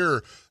 Make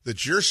sure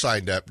that you're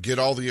signed up. Get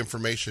all the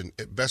information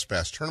at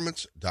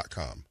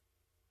bestbasstournaments.com.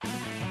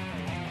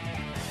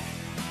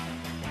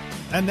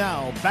 And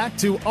now back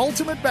to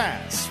Ultimate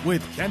Bass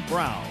with Kent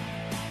Brown.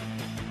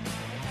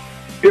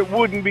 It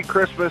wouldn't be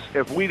Christmas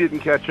if we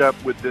didn't catch up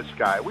with this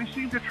guy. We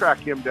seem to track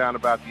him down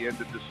about the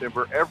end of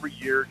December every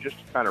year just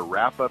to kind of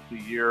wrap up the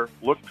year,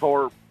 look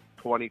toward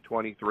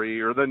 2023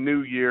 or the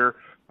new year.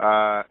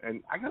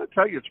 And I got to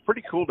tell you, it's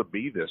pretty cool to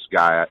be this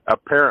guy,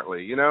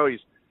 apparently. You know,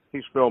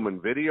 he's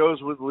filming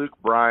videos with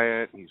Luke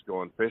Bryant. He's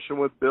going fishing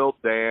with Bill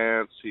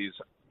Dance. He's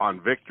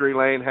on Victory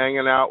Lane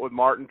hanging out with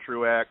Martin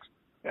Truex.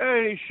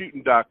 And he's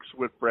shooting ducks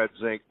with Fred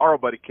Zink, our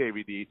buddy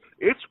KVD.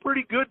 It's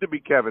pretty good to be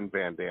Kevin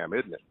Van Dam,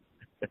 isn't it?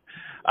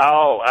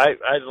 Oh,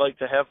 I'd like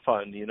to have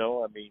fun, you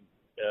know. I mean,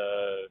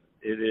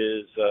 it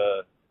is.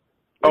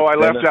 I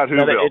left out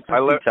Whoville. I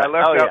left out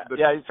the.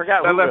 Yeah, you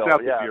forgot. I left out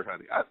the yeah. beer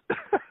honey.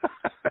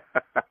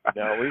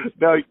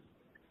 No,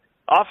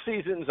 off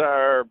seasons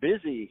are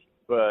busy,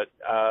 but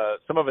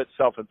some of it's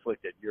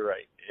self-inflicted. You're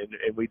right,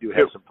 and we do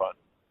have some fun.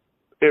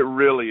 It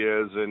really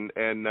is, and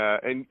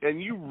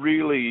you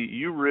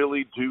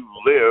really do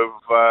live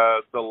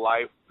the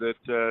life that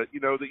that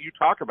you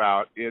talk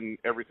about in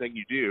everything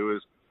you do.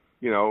 Is,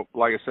 you know,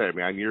 like I said,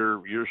 man,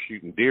 you're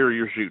shooting deer,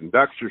 you're shooting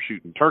ducks, you're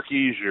shooting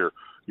turkeys, you're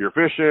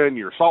fishing,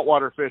 you're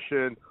saltwater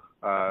fishing,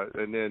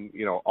 and then,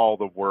 you know, all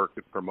the work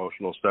and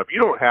promotional stuff.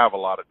 You don't have a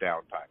lot of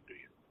downtime, do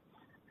you?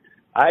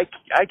 I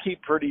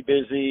keep pretty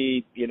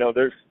busy. You know,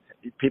 there's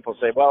people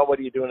say, well, what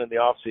are you doing in the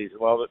off season?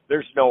 Well,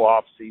 there's no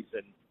off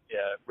season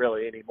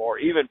really anymore,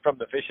 even from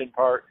the fishing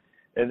part.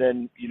 And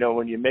then, you know,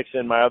 when you mix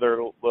in my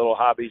other little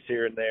hobbies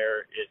here and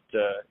there,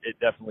 it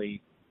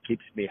definitely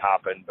keeps me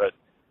hopping. But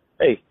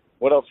hey,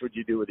 what else would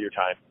you do with your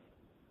time?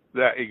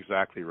 That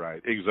exactly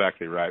right.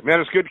 Man,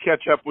 it's good to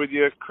catch up with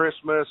you.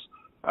 Christmas,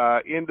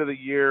 end of the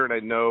year, and I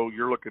know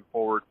you're looking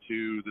forward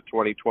to the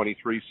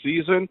 2023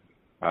 season.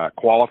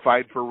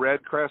 Qualified for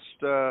Red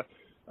Crest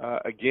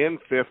again,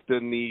 fifth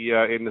in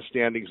the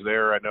standings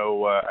there. I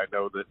know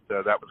that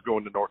that was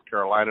going to North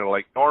Carolina,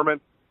 Lake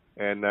Norman,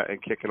 and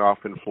kicking off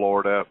in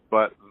Florida.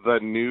 But the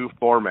new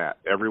format,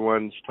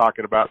 everyone's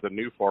talking about the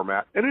new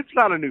format, and it's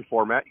not a new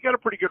format. You got a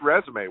pretty good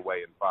resume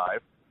weighing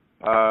 5.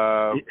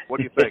 What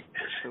do you think?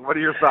 What are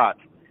your thoughts?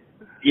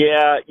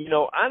 Yeah, you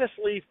know,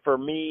 honestly, for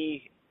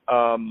me,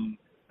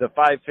 the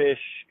 5-fish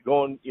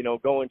going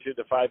to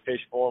the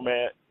 5-fish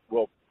format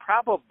will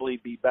probably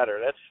be better.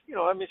 That's, you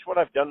know, I mean, it's what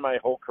I've done my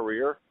whole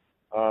career.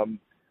 I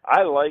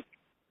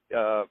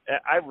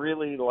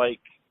really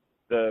like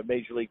the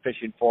Major League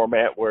Fishing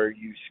format where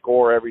you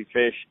score every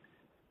fish.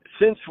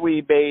 Since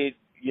we went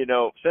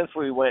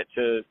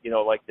to, you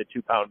know, like the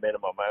 2-pound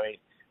minimum. I mean,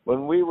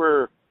 when we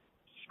were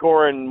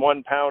scoring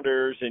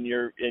 1-pounders and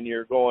you're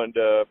going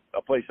to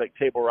a place like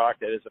Table Rock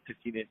that is a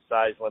 15-inch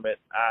size limit,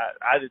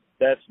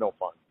 that's no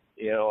fun.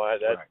 You know,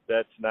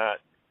 that's not.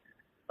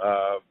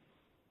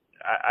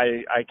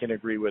 I can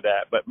agree with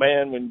that. But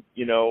man, when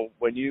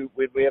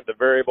we have the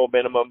variable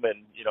minimum,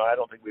 and you know, I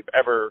don't think we've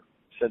ever,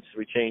 since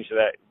we changed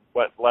that,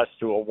 went less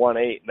to a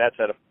 1/8, and that's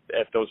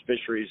at those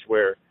fisheries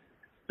where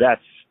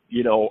that's,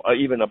 you know,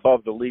 even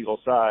above the legal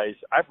size.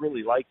 I've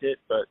really liked it,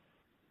 but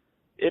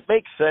it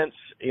makes sense.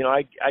 You know,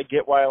 I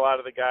get why a lot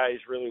of the guys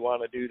really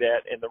want to do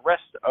that, and the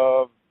rest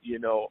of, you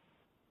know,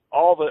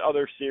 all the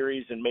other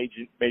series in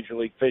Major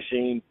League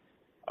Fishing,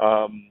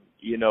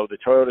 the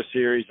Toyota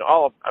Series,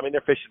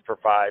 they're fishing for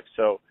 5.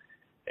 So,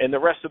 and the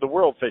rest of the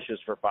world fishes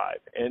for 5,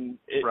 and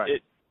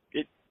it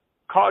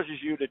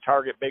causes you to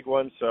target big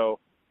ones. So,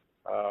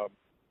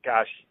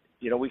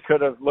 we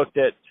could have looked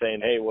at saying,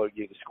 hey, well,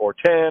 you can score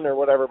 10 or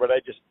whatever, but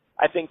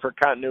I think for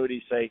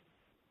continuity's sake,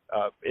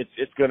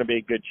 it's going to be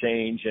a good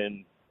change.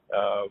 And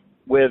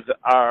with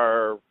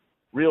our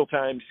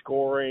real-time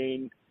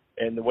scoring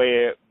and the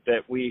way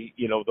that we,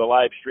 the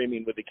live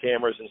streaming with the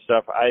cameras and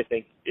stuff, I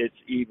think it's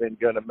even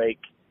going to make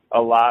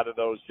a lot of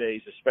those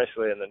days,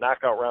 especially in the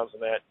knockout rounds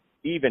and that,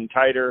 even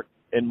tighter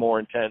and more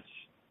intense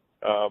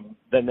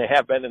than they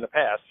have been in the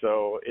past.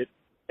 So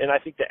and I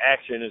think the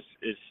action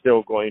is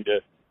still going to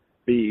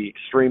be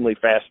extremely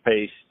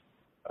fast-paced,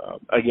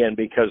 again,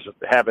 because of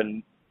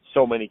having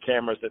so many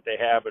cameras that they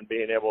have and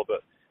being able to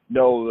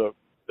know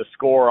the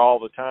score all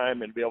the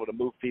time and be able to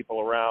move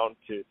people around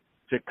to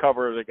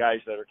cover the guys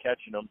that are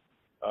catching them.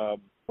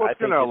 It's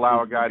going to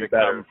allow a guy to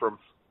come from.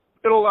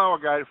 It'll allow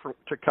a guy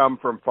to come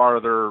from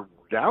farther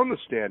down the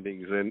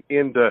standings and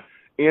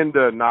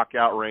into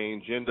knockout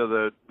range, into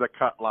the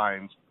cut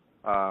lines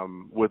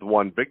with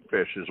one big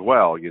fish as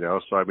well.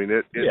 So I mean,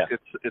 it's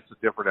a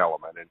different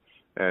element,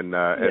 and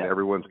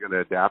everyone's going to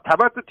adapt. How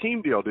about the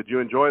team deal? Did you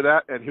enjoy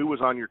that? And who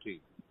was on your team?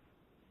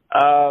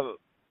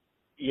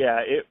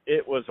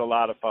 It was a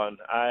lot of fun.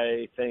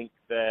 I think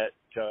that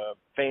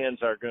fans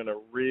are going to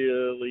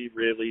really,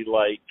 really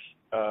like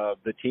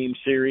the team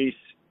series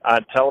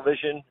on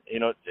television.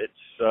 It's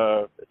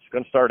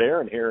going to start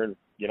airing here in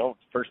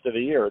first of the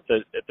year at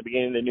the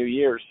beginning of the new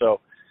year.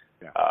 So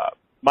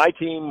my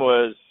team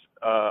was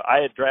I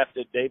had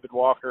drafted David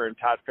Walker and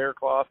Todd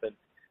Faircloth, and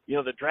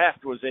the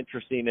draft was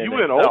interesting. You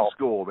went old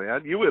school,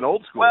 man. You went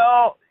old school.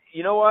 Well,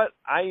 you know what?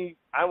 I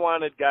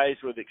wanted guys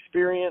with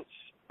experience.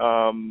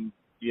 I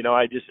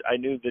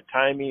knew the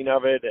timing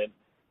of it, and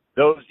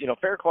those,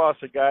 Faircloth's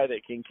a guy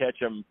that can catch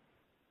them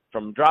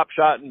from drop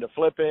shotting to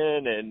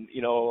flipping, and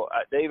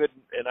David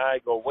and I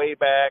go way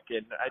back,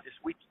 and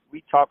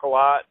we talk a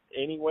lot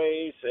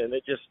anyways, and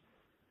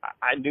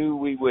I knew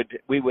we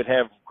would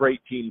have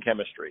great team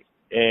chemistry.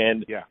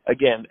 And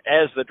again,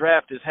 as the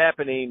draft is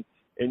happening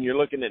and you're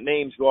looking at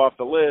names go off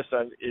the list,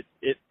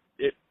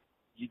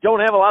 you don't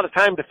have a lot of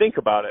time to think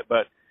about it,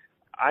 but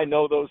I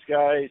know those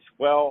guys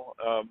well.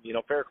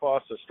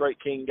 Faircloth's a straight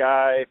king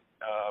guy.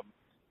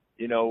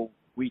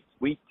 We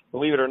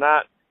believe it or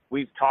not,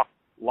 we've talked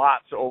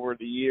lots over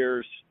the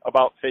years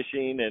about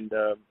fishing, and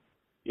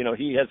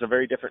he has a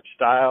very different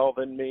style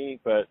than me,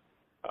 but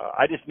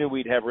I just knew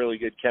we'd have really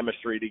good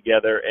chemistry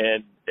together,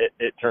 and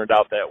it turned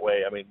out that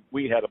way. I mean,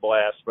 we had a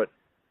blast, but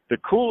the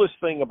coolest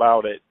thing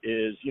about it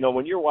is,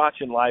 when you're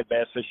watching live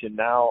bass fishing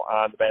now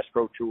on the Bass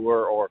Pro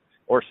Tour,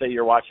 or say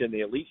you're watching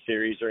the Elite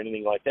Series or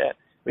anything like that,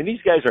 I mean,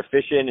 these guys are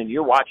fishing and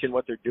you're watching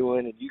what they're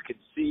doing and you can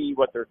see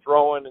what they're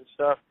throwing and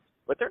stuff,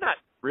 but they're not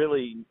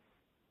really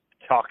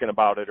talking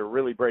about it or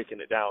really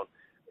breaking it down.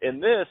 In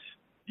this,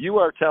 you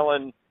are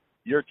telling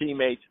your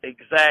teammates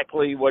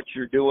exactly what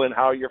you're doing,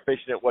 how you're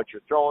fishing it, what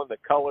you're throwing, the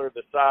color,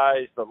 the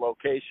size, the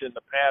location,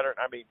 the pattern.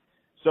 I mean,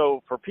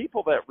 so for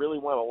people that really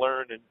want to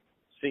learn and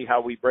see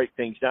how we break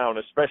things down,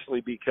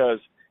 especially because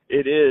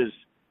it is,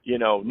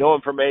 no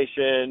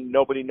information,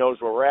 nobody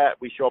knows where we're at.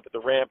 We show up at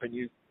the ramp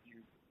and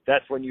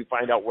that's when you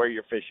find out where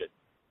you're fishing.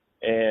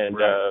 And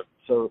right.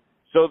 So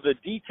the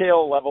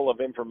detail level of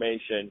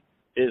information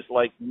is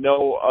like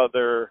no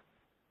other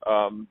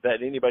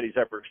that anybody's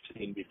ever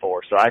seen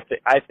before. So I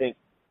think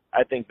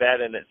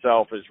that in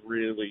itself is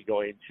really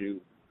going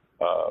to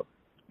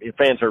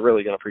fans are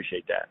really going to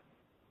appreciate that.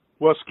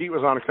 Well, Skeet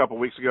was on a couple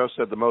of weeks ago,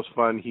 said the most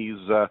fun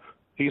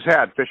he's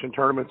had fishing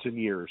tournaments in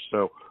years.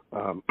 So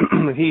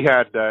he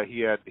had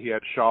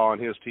Shaw on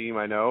his team,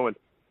 I know, and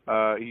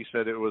he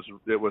said it was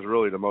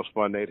really the most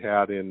fun they'd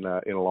had in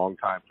a long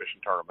time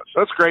fishing tournament.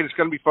 So that's great. It's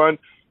going to be fun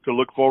to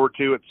look forward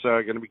to. It's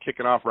going to be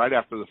kicking off right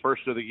after the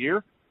first of the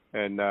year,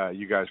 and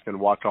you guys can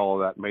watch all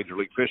of that Major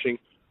League Fishing.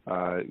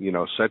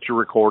 Set your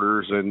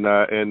recorders and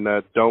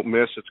don't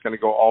miss. It's going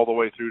to go all the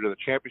way through to the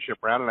championship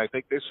round, and I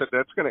think they said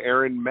that's going to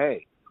air in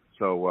May.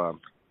 So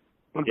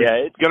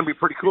it's going to be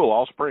pretty cool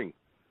all spring.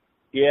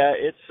 Yeah,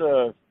 it's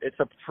a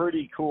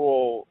pretty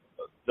cool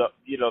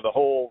the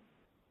whole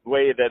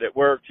way that it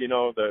worked.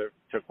 The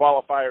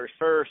qualifiers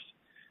first,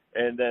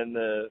 and then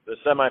the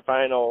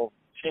semifinal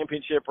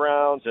championship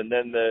rounds, and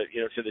then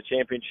to the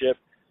championship,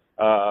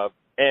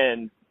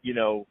 and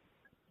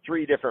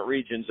 3 different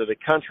regions of the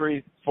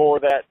country for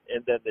that,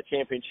 and then the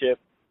championship,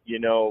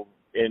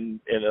 in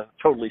a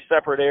totally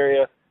separate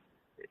area.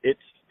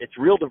 It's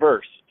real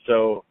diverse.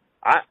 So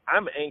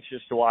I'm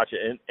anxious to watch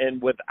it,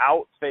 and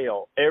without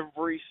fail,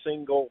 every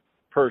single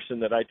person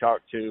that I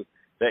talked to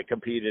that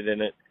competed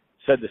in it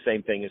said the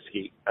same thing as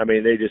Skeet. I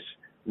mean, they just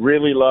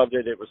really loved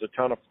it. It was a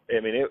ton of,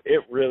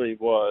 it really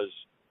was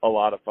a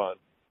lot of fun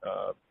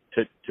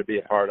to be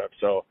a part of.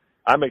 So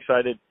I'm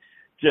excited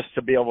just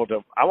to be able to,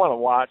 I want to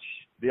watch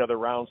the other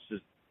rounds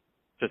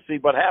to see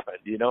what happened.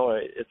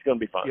 It's going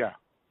to be fun. Yeah.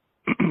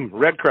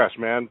 Red Crest,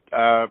 man.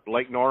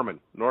 Lake Norman,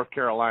 North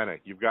Carolina.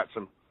 You've got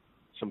some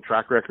some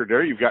track record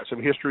there. You've got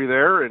some history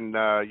there, and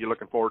you're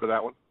looking forward to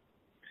that one?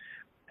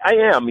 I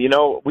am. You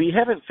know, we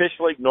haven't fished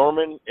Lake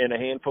Norman in a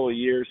handful of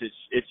years.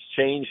 It's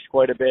changed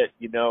quite a bit.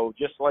 You know,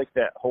 just like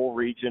that whole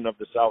region of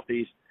the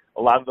southeast,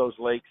 a lot of those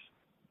lakes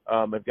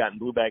have gotten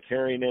blueback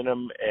herring in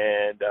them,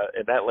 and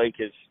that lake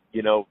is,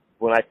 you know,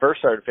 when I first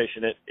started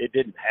fishing it, it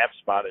didn't have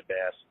spotted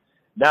bass.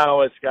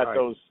 Now it's got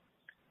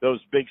those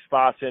big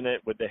spots in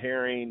it with the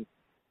herring,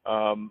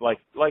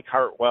 like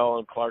Hartwell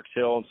and Clarks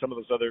Hill and some of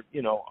those other,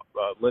 you know,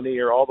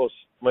 Lanier, all those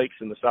lakes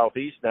in the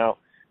southeast now.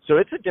 So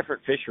it's a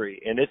different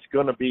fishery, and it's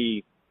going to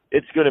be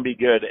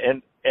good,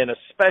 and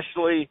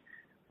especially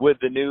with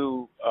the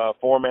new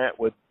format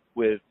with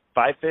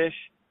 5 fish,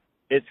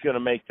 it's going to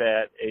make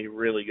that a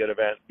really good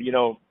event. You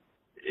know,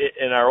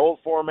 in our old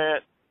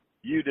format,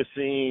 you'd have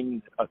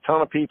seen a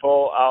ton of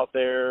people out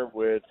there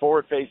with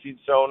forward-facing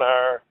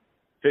sonar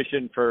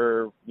fishing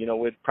for, you know,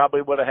 we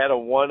probably would have had a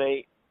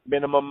 1/8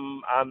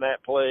 minimum on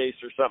that place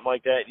or something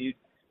like that.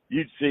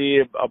 You'd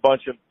see a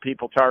bunch of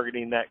people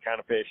targeting that kind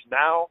of fish.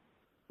 Now,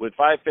 with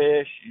 5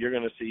 fish, you're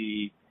going to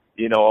see,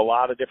 you know, a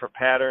lot of different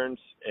patterns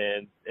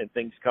and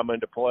things come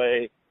into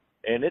play,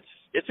 and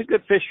it's a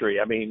good fishery.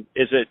 I mean,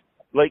 is it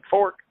Lake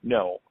Fork?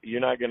 No,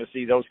 you're not going to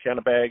see those kind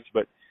of bags,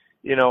 but,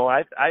 you know,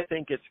 I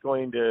think it's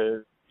going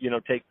to, you know,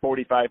 take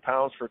 45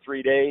 pounds for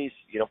 3 days,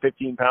 you know,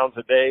 15 pounds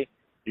a day.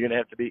 You're going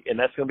to have to be, and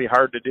that's going to be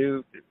hard to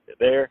do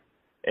there,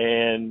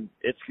 and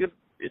it's good.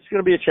 It's going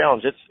to be a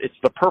challenge. It's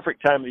the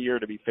perfect time of the year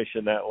to be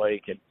fishing that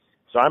lake, and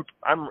so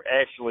I'm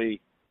actually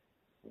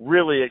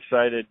really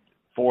excited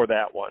for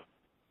that one.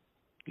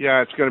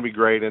 Yeah, it's going to be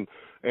great, and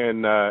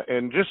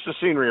just the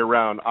scenery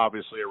around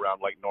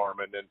Lake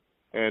Norman,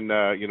 and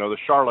you know, the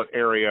Charlotte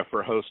area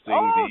for hosting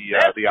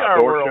the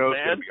outdoor show is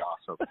going to be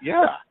awesome.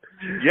 Yeah,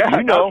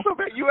 you know,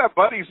 you have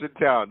buddies in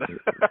town.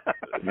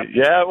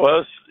 Yeah,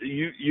 well,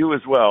 you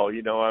as well.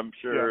 You know, I'm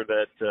sure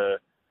that.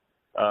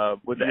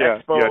 With the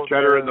expo,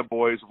 Cheddar and the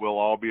boys will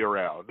all be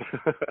around.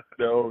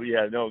 No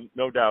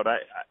doubt.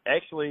 I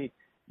actually,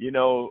 you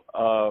know,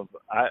 a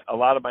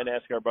lot of my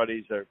NASCAR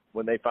buddies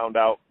when they found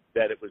out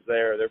that it was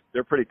there,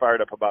 they're pretty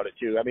fired up about it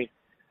too. I mean,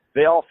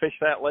 they all fish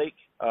that lake.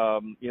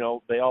 You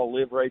know, they all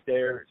live right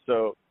there,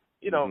 so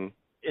you know,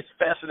 it's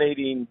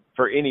fascinating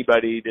for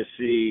anybody to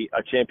see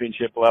a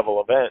championship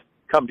level event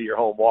come to your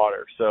home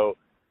water. So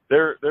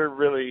they're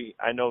really,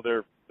 I know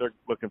they're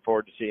looking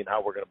forward to seeing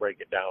how we're going to break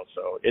it down.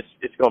 So it's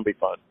going to be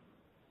fun.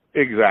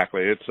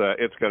 Exactly. It's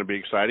going to be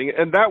exciting.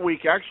 And that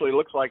week actually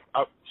looks like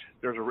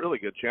there's a really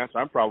good chance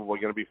I'm probably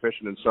going to be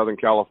fishing in Southern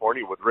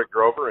California with Rick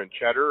Grover and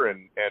Cheddar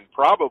and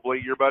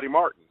probably your buddy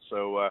Martin.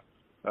 So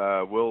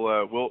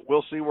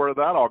we'll see where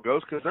that all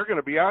goes, because they're going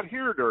to be out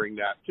here during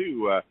that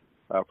too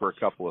for a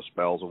couple of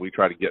spells, and we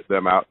try to get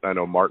them out. I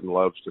know Martin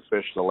loves to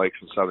fish the lakes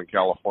in Southern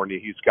California.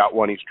 He's got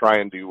one he's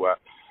trying to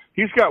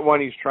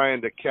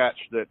catch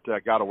that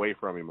got away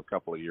from him a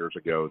couple of years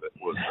ago that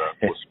was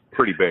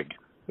pretty big.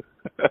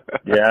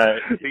 Yeah,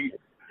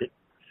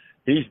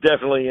 he's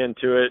definitely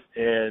into it,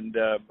 and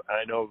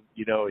I know,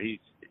 you know,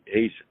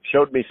 he's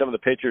showed me some of the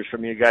pictures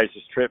from you guys'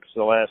 trips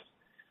the last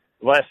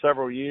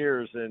several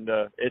years, and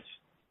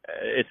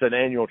it's an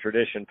annual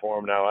tradition for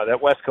him now. That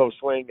West Coast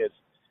swing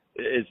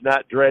is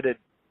not dreaded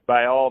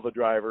by all the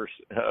drivers.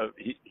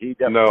 He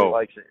definitely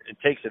likes it and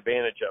takes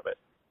advantage of it.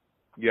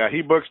 Yeah,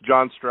 he books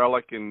John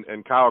Strelick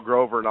and Kyle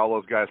Grover and all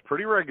those guys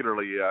pretty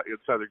regularly in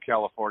Southern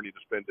California to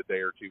spend a day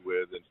or two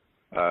with,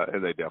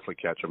 and they definitely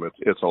catch them.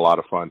 It's a lot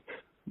of fun.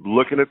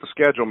 Looking at the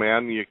schedule,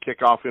 man, you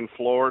kick off in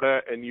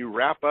Florida and you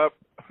wrap up,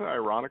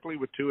 ironically,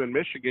 with 2 in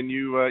Michigan.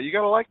 You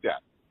got to like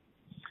that.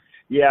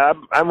 Yeah,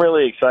 I'm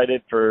really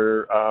excited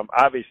for.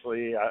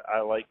 Obviously, I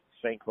like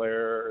St.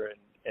 Clair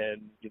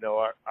and you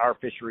know, our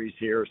fisheries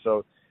here.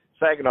 So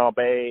Saginaw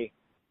Bay,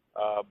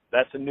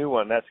 that's a new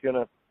one. That's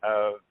gonna.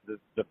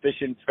 The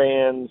fishing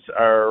fans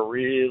are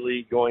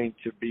really going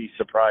to be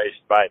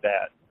surprised by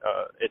that.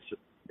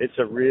 It's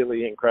a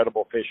really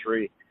incredible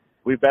fishery.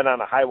 We've been on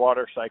a high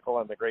water cycle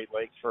on the Great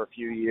Lakes for a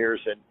few years,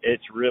 and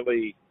it's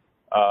really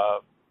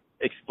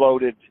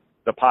exploded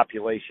the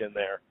population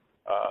there.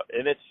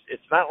 And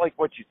it's not like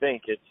what you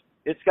think.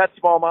 It's got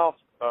smallmouth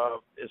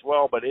as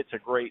well, but it's a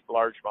great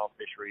largemouth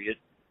fishery.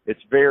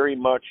 It's very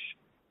much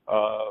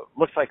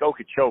looks like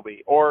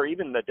Okeechobee or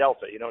even the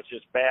Delta. You know, it's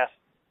just vast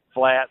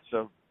flats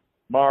of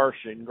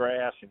marsh and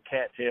grass and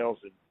cattails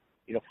and,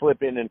 you know,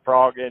 flipping and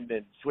frogging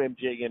and swim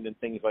jigging and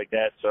things like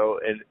that. So,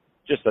 and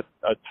just a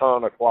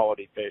ton of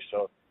quality fish.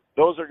 So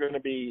those are going to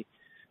be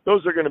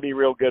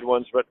real good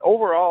ones. But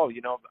overall,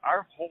 you know,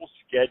 our whole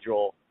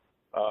schedule,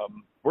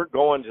 we're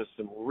going to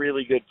some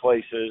really good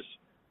places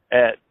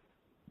at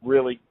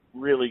really,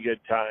 really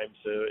good times.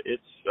 So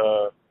it's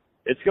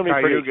going to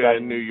be pretty exciting. Cayuga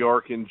in New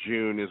York in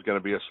June is going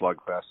to be a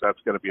slugfest. That's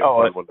going to be a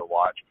fun one to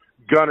watch.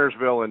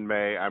 Gunnersville in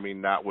May, I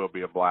mean, that will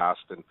be a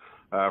blast. And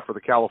for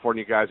the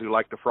California guys who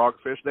like to frog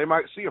fish, they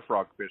might see a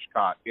frogfish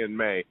caught in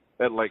May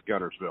at Lake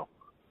Gunnersville.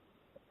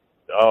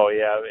 Oh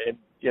yeah, and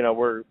you know,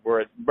 we're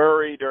at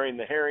Murray during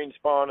the herring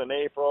spawn in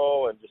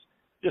April, and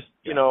just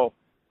you know,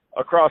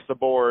 across the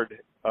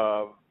board,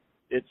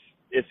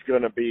 it's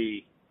going to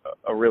be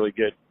a really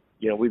good,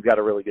 we've got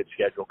a really good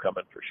schedule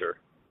coming for sure.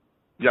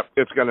 Yep,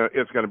 it's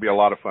gonna be a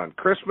lot of fun.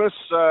 Christmas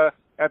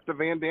at the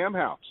Van Dam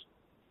house.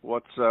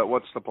 What's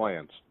the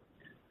plans?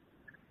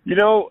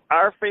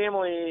 Our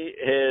family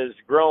has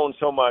grown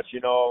so much.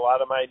 A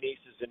lot of my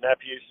nieces and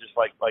nephews, just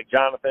like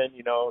Jonathan,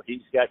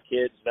 he's got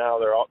kids now.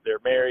 They're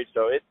married,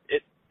 so it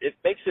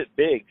makes it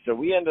big. So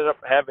we ended up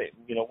having,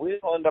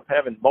 we'll end up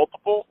having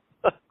multiple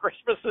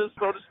Christmases,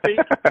 so to speak.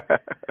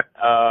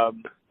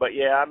 But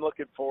yeah, I'm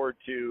looking forward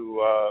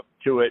to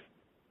it.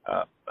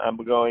 I'm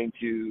going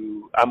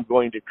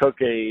to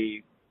cook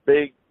a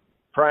big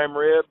prime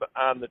rib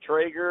on the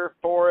Traeger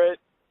for it,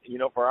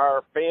 for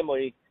our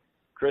family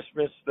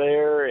Christmas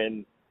there.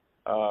 And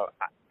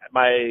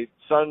my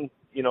son,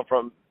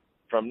 from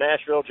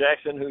Nashville,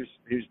 Jackson,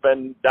 who's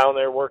been down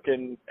there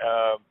working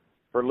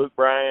for Luke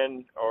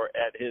Bryan or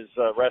at his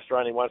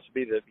restaurant. He wants to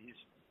be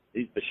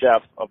he's the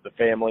chef of the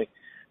family.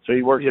 So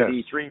he works at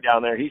E3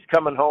 down there. He's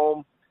coming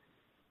home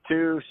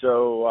too.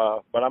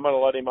 So, but I'm going to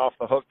let him off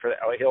the hook for that.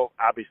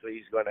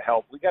 He's going to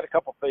help. We got a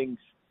couple things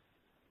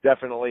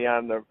definitely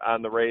on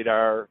the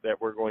radar that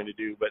we're going to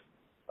do, but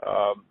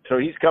so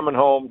he's coming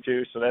home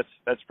too. So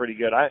that's pretty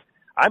good.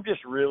 I'm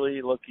just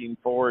really looking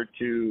forward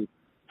to,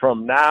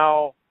 from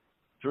now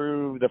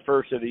through the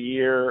first of the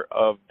year,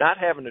 of not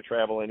having to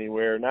travel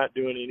anywhere, not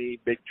doing any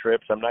big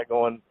trips. I'm not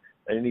going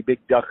any big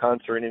duck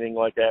hunts or anything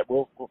like that.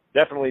 We'll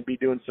definitely be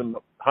doing some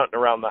hunting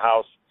around the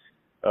house.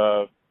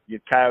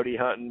 Coyote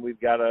hunting. We've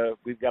got a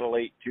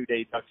late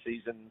 2-day duck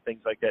season and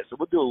things like that. So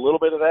we'll do a little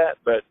bit of that,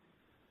 but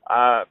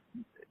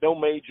no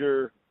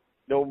major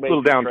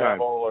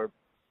travel or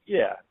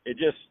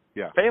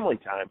family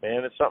time,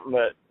 man. It's something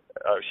that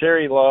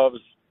Sherry loves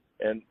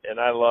and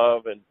I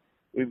love, and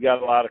we've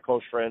got a lot of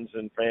close friends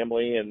and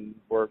family, and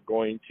we're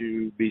going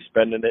to be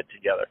spending it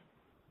together.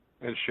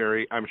 And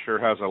Sherry, I'm sure,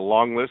 has a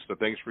long list of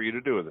things for you to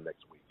do in the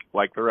next week,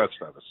 like the rest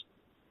of us.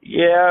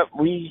 Yeah,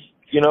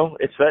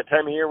 it's that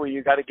time of year where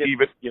you got to get, you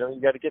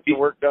got to get the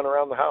work done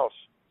around the house.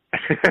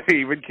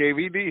 Even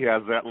KVD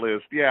has that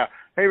list. Yeah.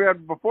 Hey,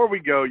 man, before we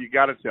go, you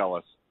got to tell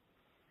us,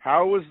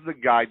 how was the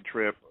guide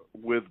trip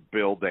with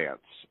Bill Dance?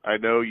 I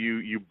know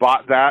you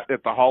bought that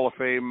at the Hall of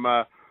Fame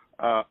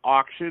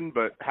auction,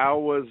 but how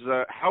was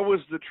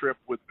the trip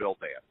with Bill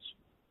Dance?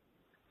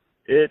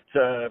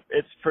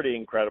 It's pretty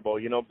incredible.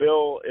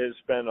 Bill has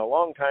been a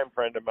longtime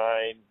friend of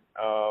mine,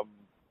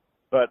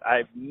 but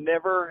I've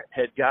never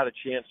had got a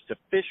chance to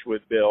fish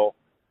with Bill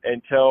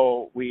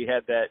until we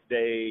had that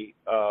day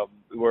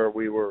where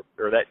we were,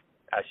 or that,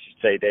 I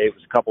should say day, it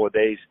was a couple of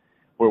days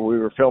where we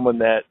were filming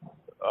that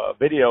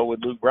video with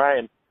Luke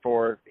Bryan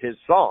for his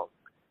song.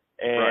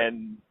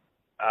 And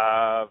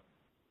right.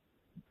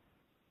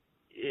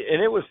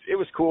 And it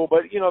was cool,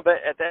 but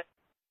at that,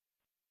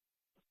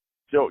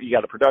 so you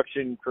got a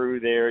production crew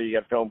there, you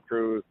got a film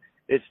crew.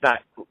 It's not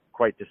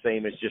quite the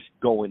same as just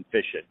going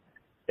fishing.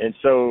 And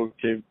so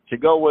to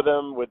go with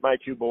them, with my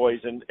two boys,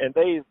 and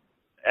they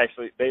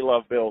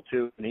love Bill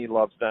too, and he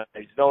loves them.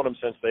 He's known them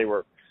since they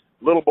were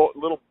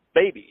little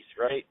babies,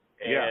 right?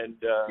 Yeah. And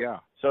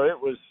so it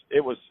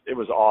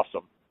was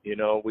awesome.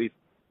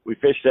 We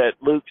fished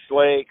at Luke's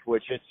Lake,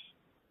 which it's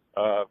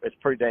a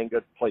pretty dang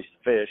good place to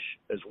fish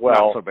as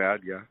well. Not so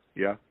bad,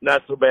 yeah.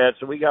 Not so bad.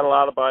 So we got a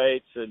lot of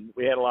bites, and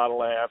we had a lot of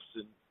laughs,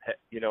 and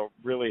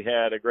really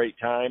had a great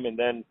time. And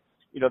then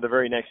the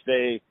very next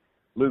day,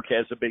 Luke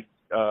has a big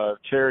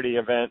charity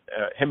event.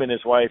 Him and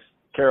his wife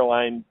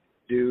Caroline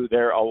do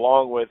there,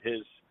 along with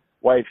his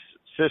wife's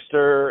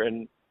sister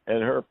and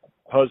her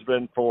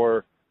husband,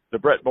 for the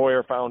Brett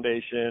Boyer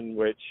Foundation,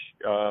 which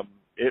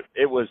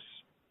it was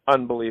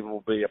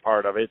unbelievable to be a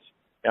part of.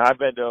 I've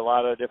been to a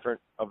lot of different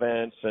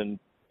events and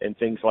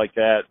things like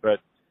that, but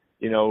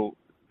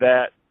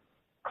that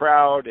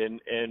crowd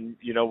and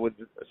with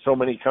so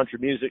many country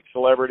music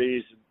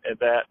celebrities and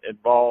that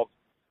involved,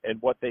 and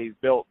what they've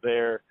built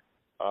there,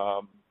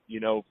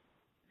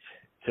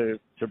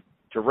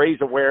 to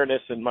raise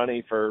awareness and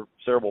money for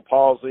cerebral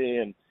palsy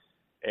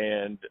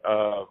and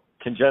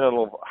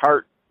congenital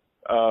heart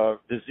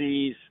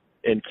disease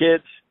in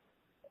kids.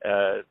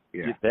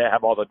 They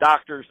have all the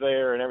doctors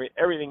there and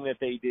everything that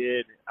they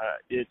did.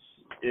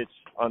 It's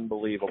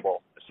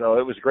unbelievable. So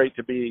it was great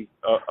to be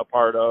a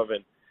part of.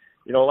 And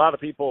a lot of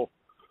people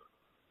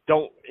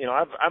don't.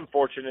 I'm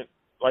fortunate,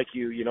 like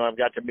you. I've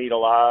got to meet a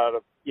lot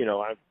of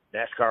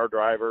NASCAR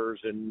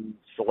drivers and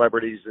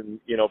celebrities and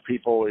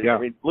people. Yeah. I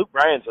mean, Luke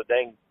Bryan's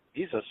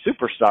he's a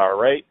superstar,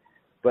 right?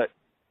 But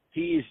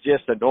he's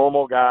just a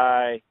normal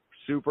guy,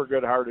 super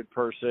good-hearted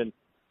person,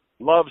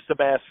 loves to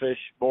bass fish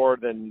more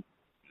than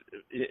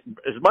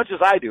as much as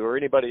I do or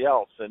anybody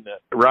else, and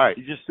right.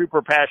 He's just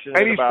super passionate,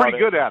 and he's about pretty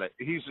it. good at it.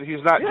 He's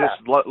not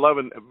just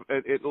loving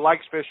it,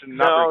 likes fishing,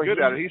 not very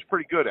good at it. He's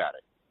pretty good at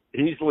it.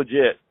 He's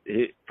legit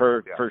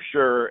for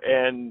sure,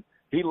 and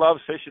he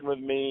loves fishing with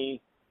me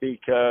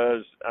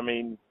because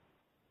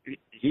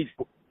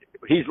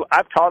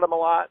I've taught him a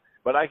lot,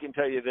 but I can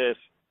tell you this: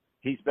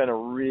 he's been a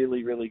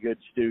really, really good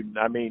student.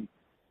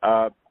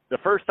 The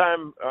first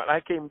time I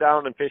came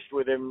down and fished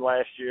with him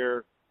last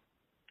year,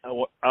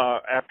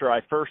 after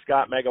I first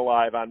got Mega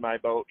Live on my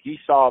boat. He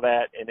saw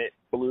that and it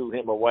blew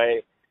him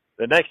away.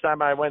 The next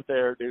time I went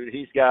there, dude,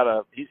 he's got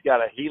a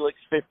Helix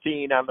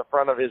 15 on the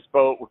front of his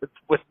boat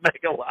with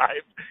Mega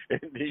Live.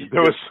 And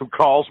there was some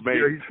calls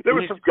made. There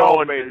was some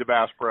calls made to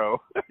Bass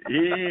Pro.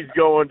 He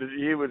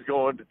was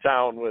going to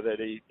town with it.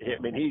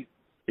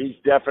 He's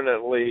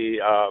definitely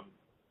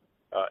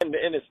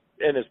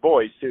and his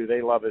boys too.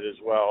 They love it as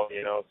well,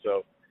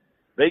 So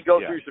they go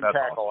through some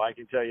tackle. Awesome. I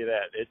can tell you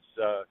that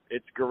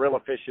it's gorilla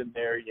fishing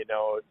there. It's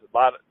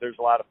there's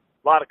a lot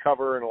of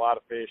cover and a lot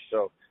of fish.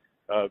 So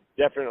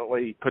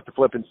definitely put the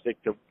flipping stick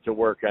to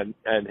work on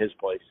his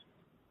place.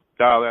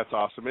 Oh, that's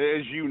awesome.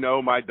 As you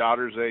know, my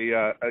daughter's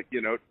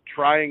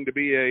trying to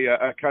be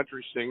a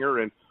country singer,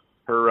 and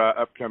her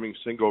upcoming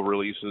single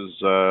releases,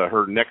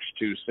 her next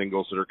 2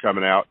 singles that are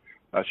coming out.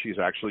 She's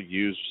actually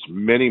used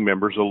many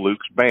members of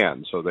Luke's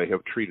band, so they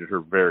have treated her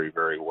very,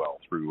 very well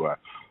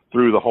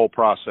through the whole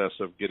process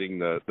of getting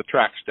the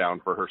tracks down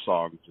for her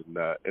songs,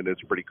 and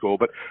it's pretty cool.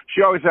 But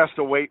she always has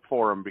to wait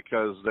for them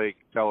because they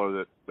tell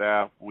her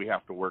that we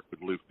have to work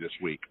with Luke this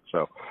week.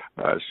 So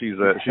she's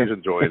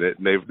enjoying it,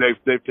 and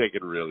they've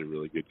taken really,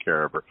 really good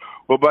care of her.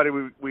 Well, buddy,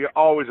 we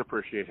always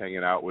appreciate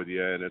hanging out with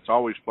you, and it's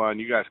always fun.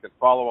 You guys can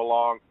follow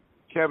along,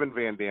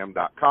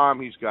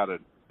 KevinVanDam.com. He's got an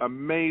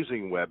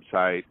amazing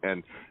website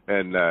and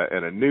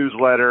a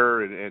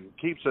newsletter and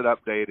keeps it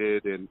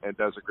updated and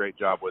does a great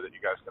job with it.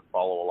 You guys can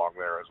follow along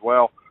there as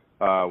well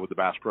with the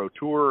Bass Pro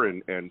Tour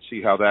and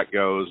see how that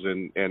goes.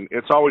 And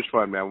it's always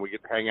fun, man. We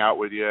get to hang out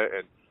with you.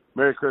 And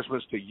Merry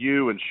Christmas to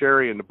you and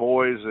Sherry and the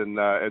boys and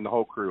the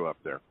whole crew up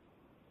there.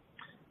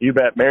 You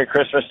bet. Merry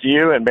Christmas to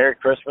you and Merry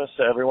Christmas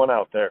to everyone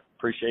out there.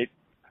 Appreciate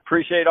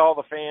all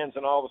the fans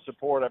and all the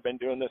support. I've been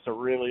doing this a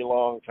really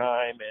long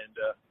time and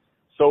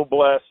so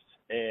blessed.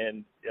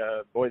 And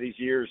boy, these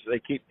years they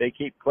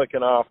keep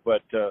clicking off.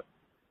 But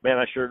man,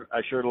 I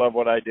sure love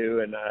what I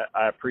do, and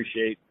I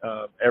appreciate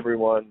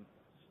everyone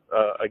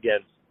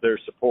again their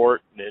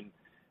support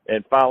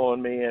and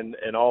following me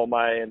and all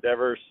my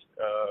endeavors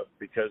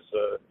because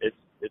it's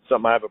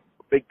something I have a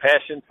big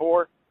passion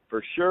for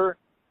sure.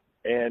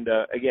 And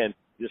again,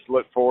 just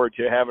look forward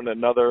to having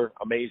another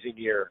amazing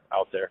year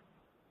out there.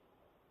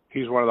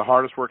 He's one of the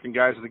hardest working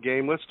guys in the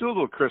game. Let's do a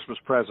little Christmas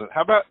present.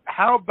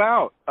 How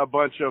about a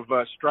bunch of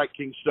Strike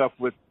King stuff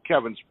with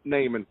Kevin's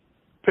name and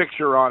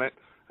picture on it?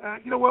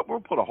 You know what? We'll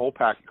put a whole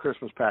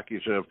Christmas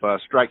package of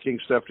Strike King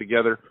stuff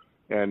together,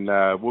 and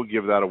we'll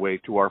give that away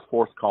to our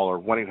 4th caller,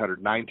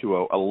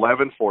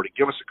 1-800-920-1140.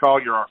 Give us a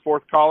call. You're our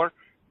 4th caller,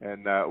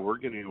 and we're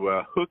going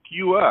to hook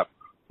you up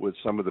with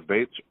some of the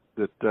baits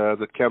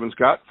that Kevin's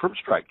got from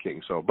Strike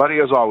King. So, buddy,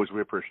 as always, we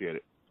appreciate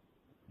it.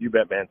 You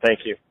bet, man.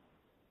 Thank you.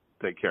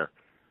 Take care.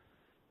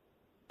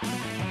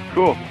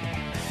 Cool.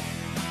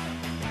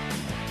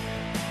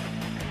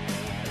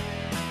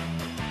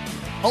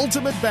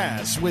 Ultimate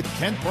Bass with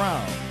Kent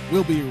Brown.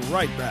 We'll be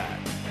right back.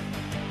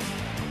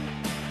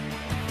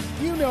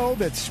 You know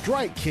that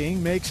Strike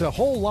King makes a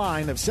whole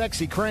line of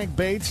sexy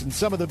crankbaits and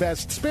some of the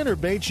best spinner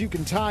baits you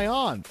can tie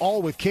on,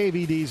 all with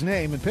KVD's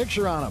name and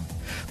picture on them.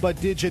 But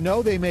did you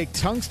know they make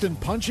tungsten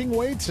punching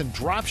weights and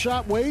drop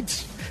shot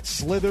weights?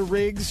 Slither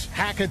rigs,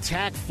 hack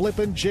attack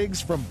flippin'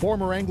 jigs from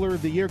former Angler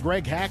of the Year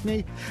Greg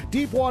Hackney,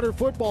 deep water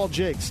football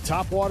jigs,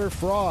 topwater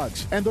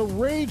frogs, and the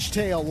Rage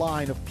Tail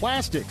line of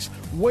plastics,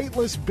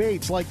 weightless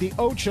baits like the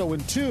Ocho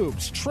and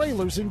tubes,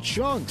 trailers and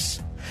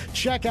chunks.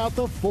 Check out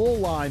the full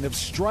line of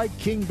Strike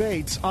King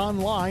baits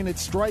online at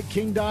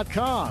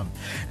StrikeKing.com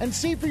and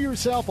see for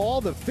yourself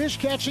all the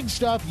fish-catching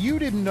stuff you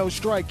didn't know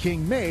Strike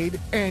King made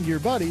and your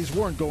buddies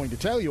weren't going to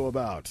tell you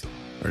about.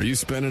 Are you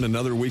spending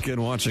another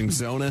weekend watching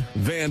Zona?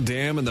 Van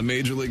Dam and the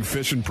Major League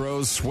Fishing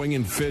pros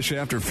swinging fish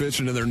after fish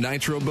into their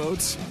nitro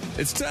boats?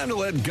 It's time to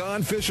let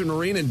Gone Fishing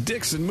Marine and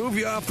Dixon move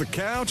you off the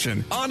couch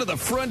and onto the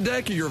front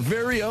deck of your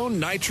very own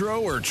nitro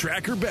or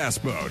tracker bass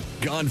boat.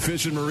 Gone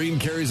Fishing Marine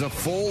carries a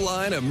full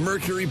line of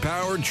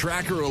Mercury-powered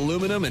tracker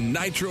aluminum and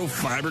nitro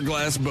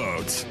fiberglass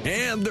boats.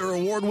 And their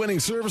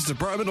award-winning service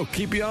department will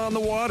keep you on the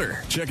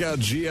water. Check out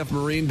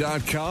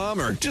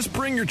gfmarine.com or just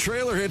bring your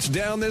trailer hitch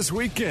down this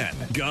weekend.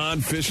 Gone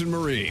Fishing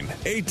Marine.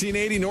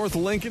 1880 North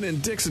Lincoln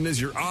and Dixon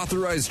is your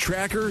authorized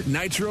tracker,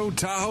 nitro,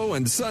 Tahoe,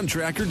 and Sun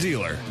Tracker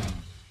dealer.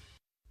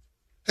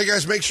 Hey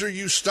guys, make sure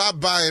you stop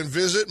by and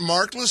visit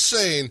Mark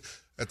Lassane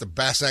at the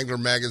Bass Angler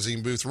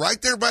Magazine booth right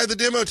there by the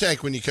demo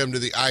tank when you come to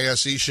the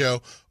ISE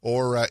show,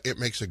 or it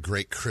makes a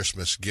great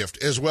Christmas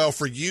gift as well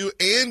for you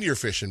and your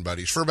fishing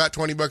buddies. For about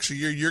 $20 a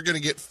year, you're going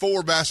to get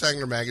 4 Bass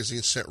Angler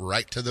magazines sent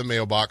right to the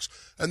mailbox,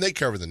 and they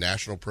cover the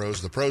national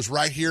pros, the pros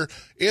right here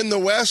in the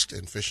West,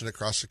 and fishing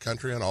across the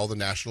country on all the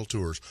national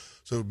tours.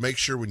 So make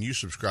sure when you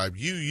subscribe,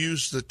 you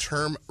use the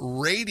term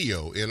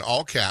radio in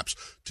all caps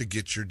to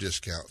get your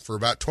discount. For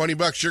about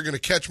 $20, you're going to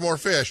catch more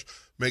fish.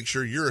 Make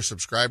sure you're a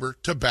subscriber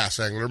to Bass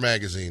Angler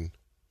Magazine.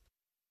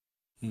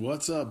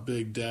 What's up,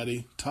 Big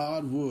Daddy?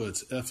 Todd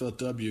Woods,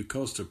 FLW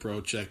Coaster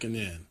Pro checking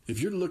in.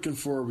 If you're looking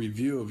for a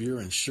review of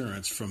your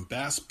insurance from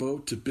bass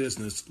boat to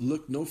business,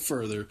 look no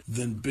further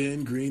than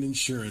Ben Green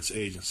Insurance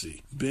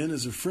Agency. Ben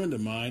is a friend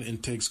of mine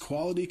and takes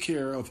quality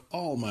care of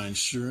all my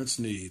insurance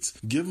needs.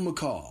 Give him a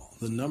call.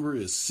 The number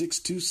is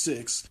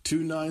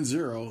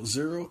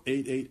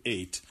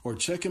 626-290-0888 or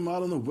check him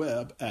out on the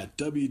web at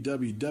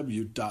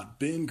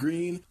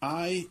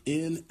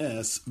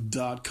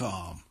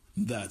www.bengreenins.com.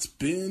 That's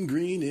Ben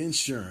Green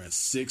Insurance,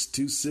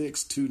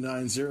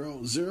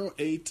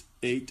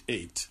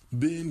 626-290-0888.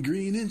 Ben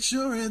Green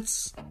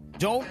Insurance.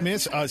 Don't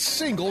miss a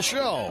single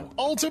show.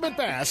 Ultimate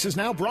Bass is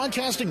now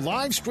broadcasting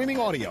live streaming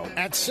audio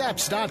at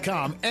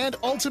seps.com and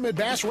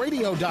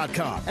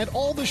ultimatebassradio.com. And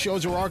all the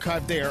shows are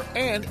archived there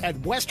and at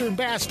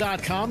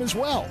westernbass.com as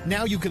well.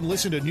 Now you can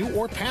listen to new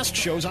or past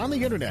shows on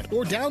the internet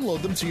or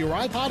download them to your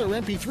iPod or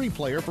MP3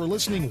 player for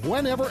listening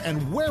whenever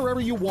and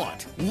wherever you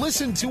want.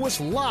 Listen to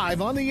us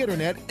live on the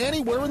internet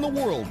anywhere in the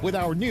world with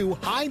our new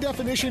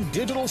high-definition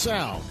digital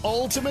sound.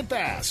 Ultimate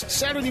Bass,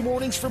 Saturday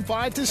mornings from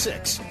 5 to 6.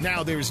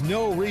 Now there's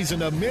no reason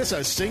to miss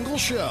a single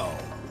show.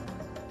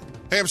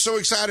 Hey, I'm so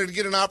excited to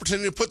get an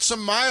opportunity to put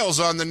some miles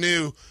on the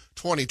new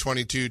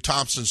 2022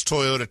 Thompson's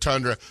Toyota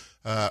Tundra.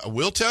 I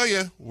will tell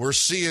you, we're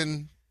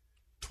seeing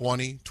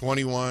 20,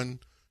 21,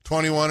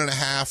 21 and a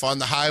half on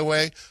the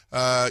highway.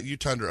 You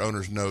Tundra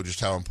owners know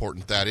just how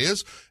important that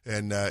is.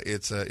 And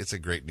it's a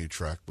great new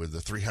truck with the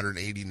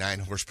 389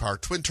 horsepower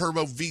twin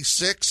turbo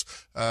V6.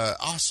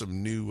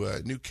 Awesome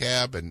new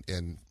cab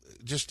and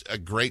just a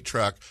great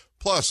truck.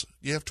 Plus,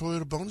 you have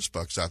Toyota bonus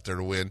bucks out there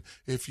to win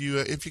if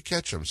you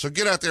catch them. So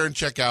get out there and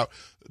check out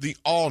the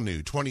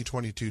all-new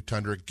 2022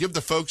 Tundra. Give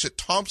the folks at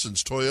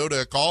Thompson's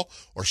Toyota a call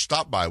or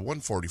stop by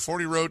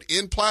 14040 Road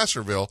in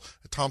Placerville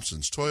at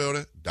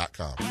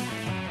thompsonstoyota.com.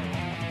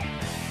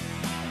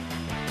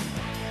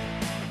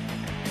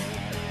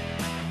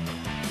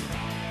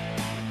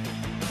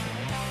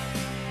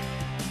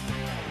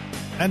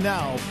 And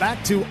now,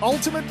 back to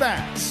Ultimate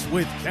Bass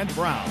with Kent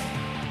Brown.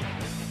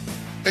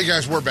 Hey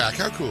guys, we're back.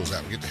 How cool is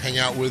that? We get to hang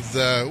out with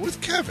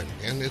Kevin,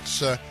 and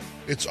it's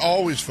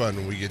always fun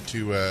when we get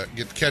to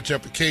catch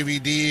up with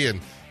KVD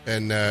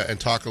and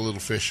talk a little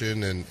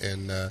fishing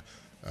and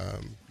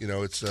you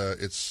know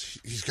it's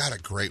he's got a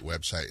great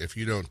website. If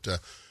you don't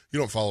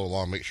follow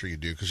along, make sure you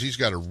do, because he's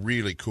got a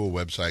really cool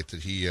website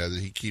that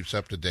he keeps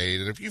up to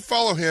date. And if you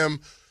follow him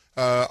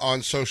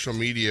on social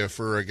media,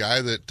 for a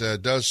guy that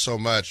does so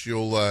much,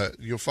 you'll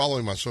follow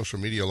him on social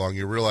media along.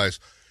 You'll realize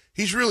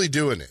he's really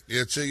doing it.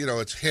 It's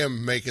it's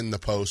him making the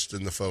posts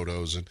and the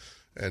photos,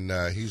 and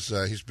he's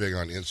big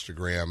on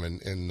Instagram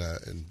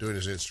and doing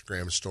his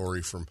Instagram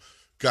story from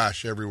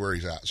everywhere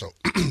he's at. So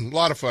a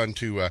lot of fun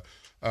to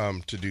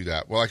do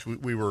that. Well, like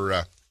we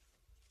were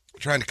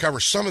trying to cover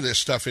some of this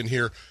stuff in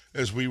here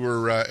as we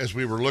were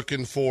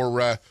looking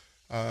for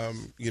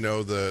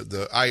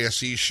the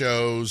ISE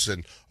shows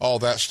and all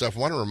that stuff. I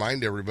want to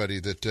remind everybody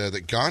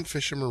that Gone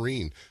Fishing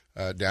Marine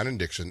down in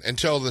Dixon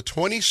until the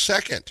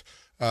 22nd.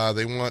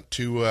 They want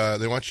you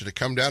to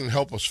come down and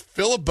help us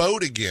fill a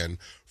boat again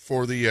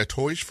for the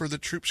Toys for the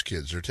Troops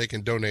kids. They're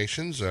taking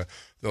donations.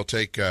 They'll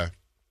take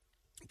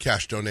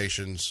cash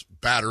donations,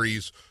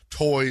 batteries,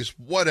 toys,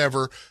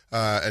 whatever,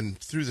 and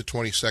through the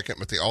 22nd.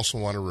 But they also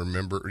want you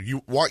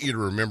to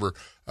remember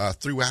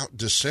throughout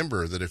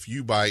December that if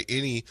you buy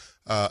any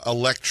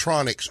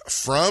electronics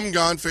from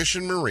Gone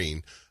Fishing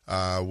Marine,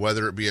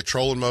 whether it be a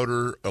trolling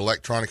motor,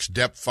 electronics,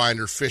 depth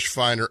finder, fish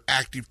finder,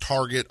 active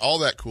target, all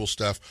that cool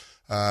stuff.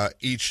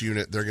 Each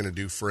unit they're going to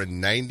do for a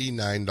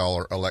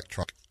 $99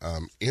 electronic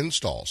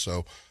install.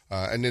 So,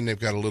 and then they've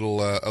got a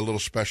little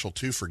special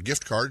too for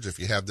gift cards. If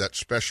you have that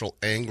special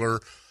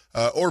angler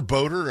or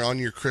boater on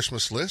your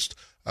Christmas list,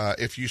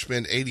 if you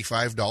spend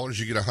 $85,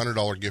 you get a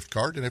 $100 gift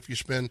card, and if you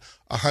spend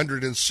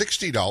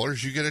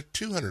 $160, you get a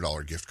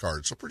 $200 gift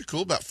card. So pretty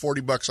cool, about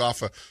 $40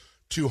 off a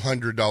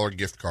 $200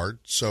 gift card.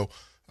 So.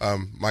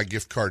 My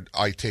gift card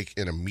I take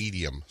in a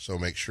medium, so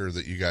make sure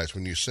that you guys,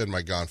 when you send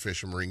my Gone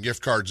Fishing Marine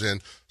gift cards in,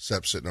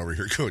 Sep's sitting over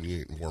here going, you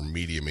ain't more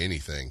medium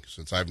anything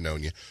since I've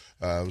known you.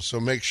 So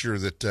make sure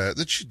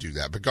that you do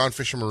that. But Gone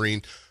Fishing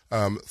Marine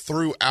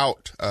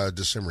throughout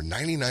December,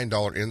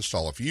 $99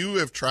 install. If you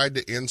have tried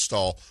to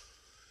install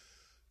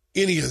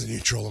any of the new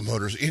trolling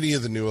motors, any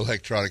of the new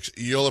electronics,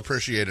 you'll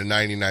appreciate a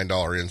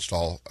 $99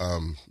 install.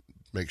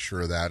 Make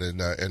sure of that. And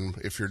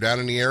if you're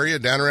down in the area,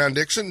 down around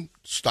Dixon,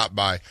 stop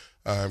by.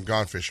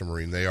 Gone Fishing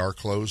Marine. They are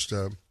closed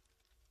on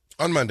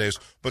Mondays,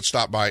 but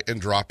stop by and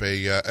drop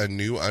a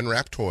new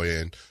unwrapped toy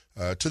in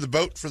to the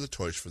boat for the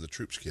Toys for the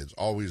Troops kids.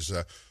 Always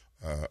a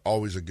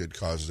good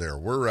cause there.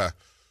 We're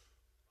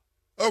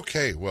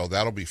okay. Well,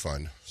 that'll be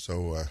fun.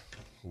 So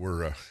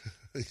we're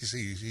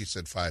he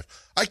said 5.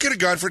 I could have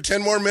gone for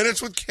 10 more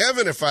minutes with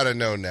Kevin if I'd have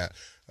known that.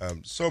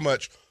 So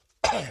much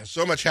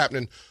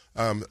happening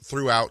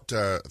throughout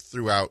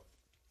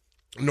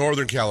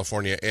Northern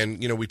California. And,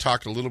 we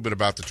talked a little bit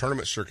about the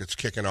tournament circuits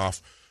kicking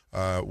off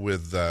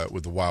with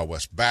the Wild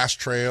West Bass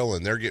Trail,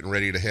 and they're getting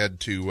ready to head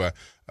to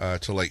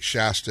Lake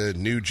Shasta,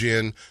 New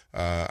Gin.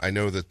 I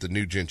know that the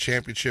New Gin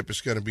Championship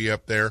is going to be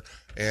up there,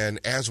 and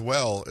as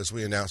well as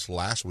we announced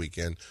last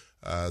weekend,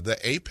 the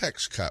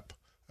Apex Cup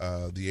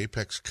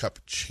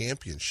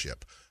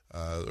Championship,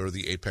 or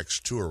the Apex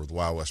Tour with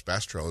Wild West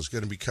Bass Trail is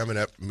going to be coming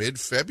up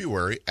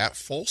mid-February at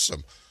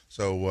Folsom.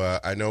 So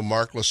I know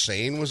Mark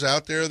Lassane was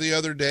out there the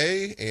other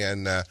day,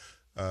 and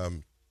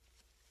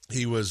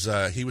he was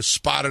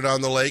spotted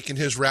on the lake in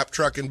his wrap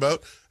truck and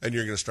boat, and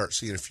you're going to start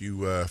seeing a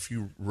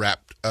few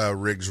wrapped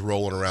rigs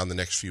rolling around the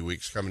next few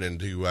weeks coming in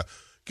to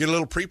get a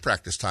little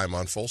pre-practice time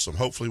on Folsom.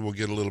 Hopefully we'll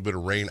get a little bit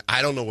of rain.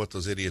 I don't know what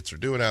those idiots are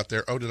doing out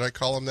there. Oh, did I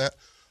call them that?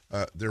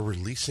 They're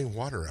releasing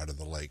water out of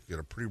the lake at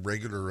a pretty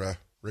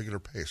regular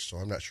pace, so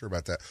I'm not sure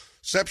about that.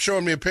 Sepp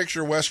showing me a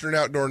picture of Western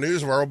Outdoor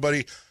News of our old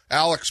buddy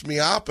Alex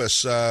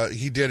Miapas.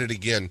 He did it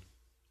again.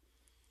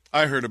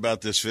 I heard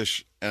about this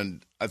fish,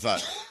 and I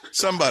thought,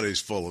 somebody's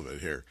full of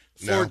it here.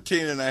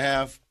 14 and a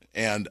half,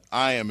 and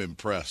I am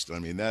impressed. I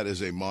mean, that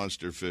is a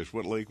monster fish.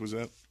 What lake was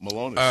that?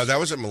 Maloney's. That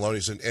was at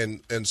Maloney's.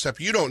 And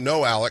Sepp, you don't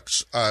know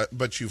Alex,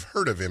 but you've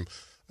heard of him.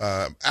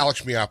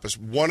 Alex Miapas,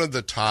 one of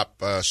the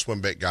top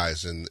swim bait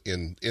guys in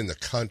the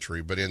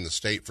country, but in the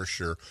state for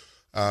sure.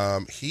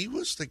 He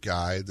was the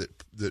guy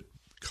that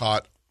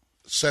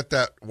set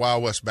that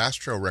Wild West Bass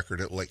Trail record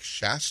at Lake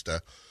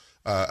Shasta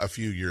a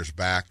few years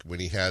back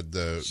when he had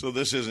the. So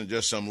this isn't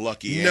just some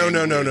lucky. No.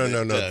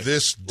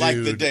 This dude,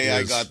 like the day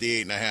I got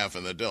the 8.5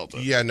 in the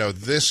Delta. Yeah, no.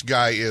 This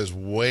guy is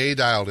way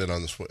dialed in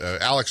on the.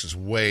 Alex is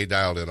way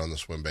dialed in on the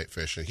swim bait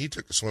fishing. He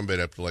took the swim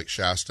bait up to Lake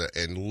Shasta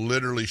and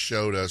literally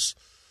showed us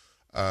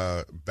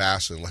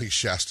bass in Lake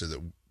Shasta that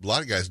a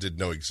lot of guys didn't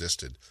know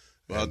existed.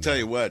 Well, I'll tell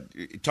you what.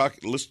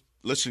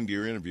 Listening to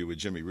your interview with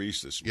Jimmy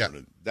Reese this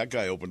morning, that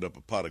guy opened up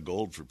a pot of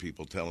gold for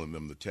people, telling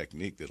them the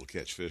technique that'll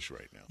catch fish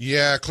right now.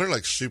 Yeah, Clear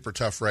Lake's super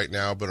tough right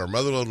now, but our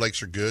motherlode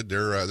lakes are good.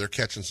 They're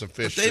catching some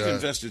fish. But they've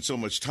invested so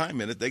much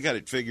time in it; they got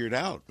it figured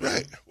out. Man.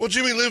 Right. Well,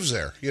 Jimmy lives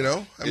there. You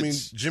know,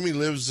 Jimmy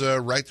lives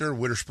right there in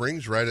Winter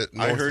Springs, right at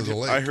north of the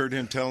lake. I heard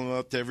him telling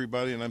that to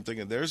everybody, and I'm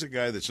thinking, there's a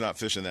guy that's not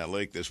fishing that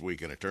lake this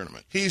week in a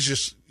tournament. He's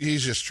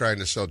just trying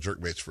to sell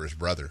jerkbaits for his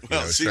brother.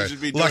 Well, seems to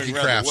be doing Lucky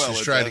Crafts. Well,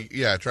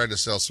 he's trying to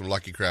sell some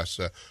Lucky Crafts.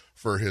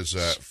 For his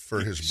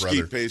brother.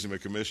 Skeet pays him a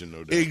commission,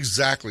 no doubt.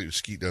 Exactly.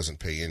 Skeet doesn't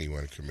pay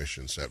anyone a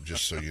commission, Sep,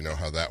 just so you know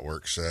how that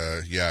works.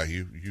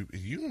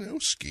 You know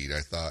Skeet,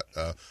 I thought.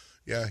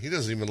 He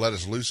doesn't even let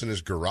us loose in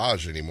his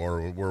garage anymore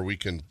where we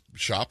can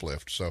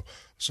shoplift.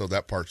 So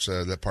that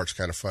part's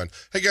kind of fun.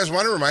 Hey guys, I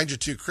want to remind you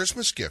too,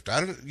 Christmas gift.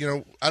 I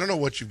don't know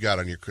what you've got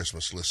on your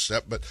Christmas list,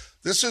 Sep, but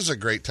this is a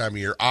great time of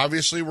year.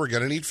 Obviously, we're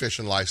going to need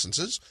fishing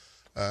licenses.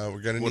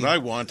 What I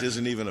want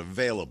isn't even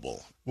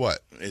available. What?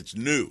 It's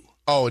new.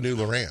 Oh, a new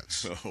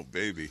Lowrance. Oh,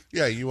 baby.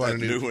 Yeah, you want a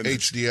new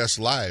HDS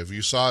Live.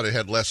 You saw it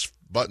had less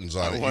buttons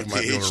on it. I want you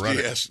might the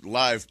HDS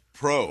Live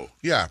Pro.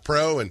 Yeah,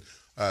 Pro and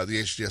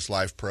the HDS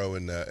Live Pro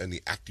and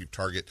the Active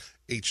Target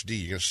HD.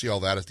 You're going to see all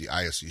that at the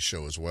ISE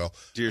show as well.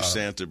 Dear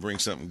Santa, bring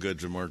something good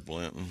to Mark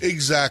Blanton.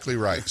 Exactly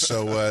right.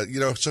 So,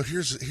 so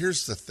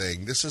here's the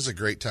thing. This is a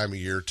great time of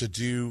year to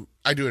do.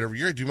 I do it every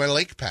year. I do my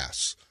Lake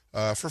Pass.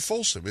 For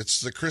Folsom.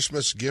 It's the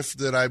Christmas gift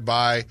that I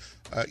buy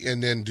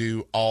and then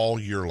do all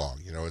year long.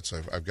 You know,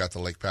 I've got the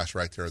Lake Pass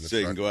right there in the so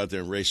truck. You can go out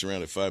there and race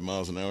around at 5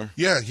 miles an hour?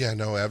 Yeah,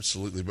 no,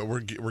 absolutely. But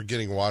we're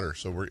getting water,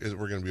 so we're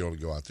going to be able to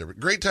go out there.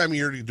 But great time of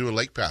year to do a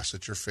Lake Pass.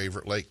 It's your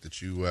favorite lake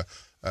that you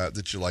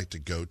like to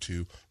go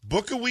to.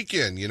 Book a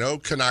weekend,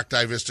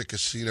 Canocti Vista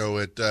Casino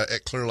at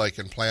Clear Lake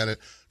and Planet.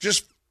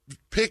 Just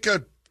pick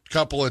a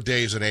couple of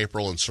days in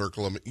April and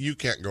circle them. You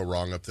can't go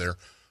wrong up there.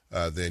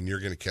 Then you're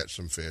going to catch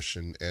some fish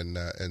and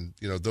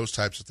those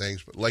types of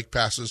things. But lake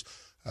passes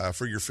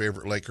for your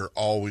favorite lake are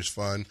always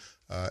fun.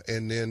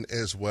 And then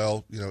as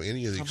well,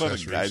 any of the accessories. How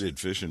about a guided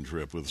fishing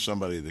trip with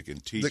somebody that can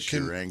teach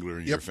your angler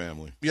and your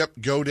family? Yep.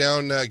 Go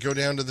down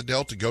to the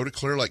Delta, go to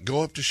Clear Lake,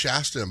 go up to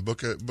Shasta and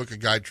book a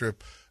guide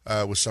trip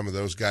with some of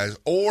those guys,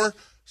 or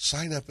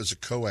sign up as a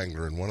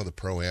co-angler in one of the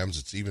pro-ams.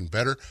 It's even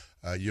better.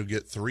 You'll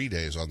get 3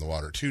 days on the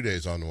water, 2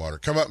 days on the water.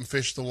 Come up and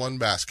fish the One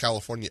Bass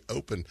California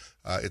Open.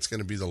 It's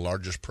going to be the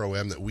largest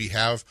pro-am that we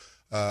have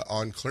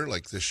on Clear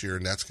Lake this year,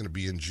 and that's going to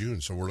be in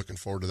June. So we're looking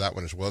forward to that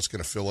one as well. It's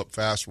going to fill up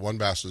fast. One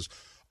Bass is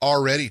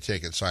already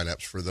taking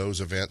signups for those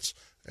events,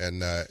 and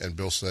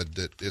Bill said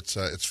that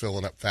it's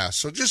filling up fast.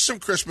 So just some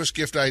Christmas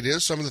gift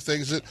ideas, some of the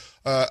things that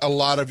a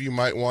lot of you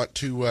might want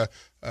to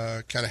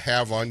kind of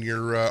have on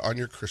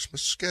your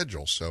Christmas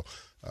schedule. So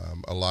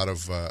a lot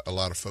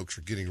of folks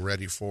are getting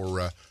ready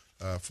for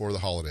the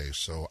holidays.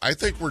 So I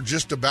think we're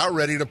just about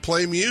ready to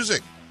play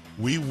music.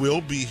 We will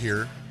be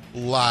here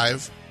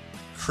live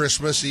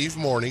Christmas Eve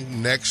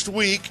morning next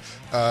week.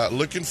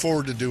 Looking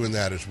forward to doing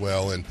that as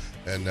well.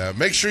 And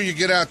make sure you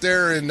get out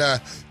there and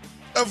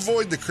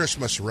avoid the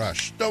Christmas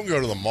rush. Don't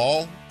go to the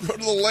mall. Go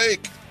to the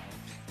lake.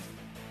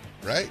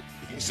 Right?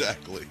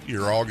 Exactly.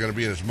 You're all going to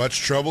be in as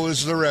much trouble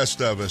as the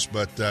rest of us.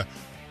 But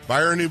buy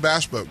her a new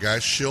bass boat,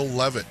 guys. She'll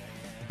love it.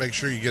 Make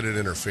sure you get it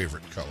in her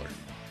favorite color.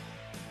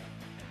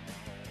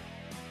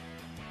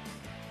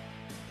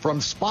 From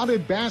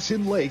spotted bass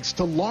in lakes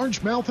to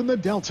largemouth in the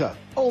Delta,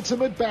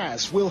 Ultimate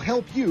Bass will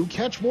help you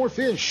catch more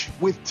fish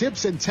with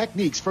tips and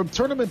techniques from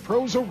tournament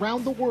pros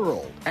around the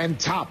world and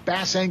top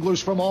bass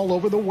anglers from all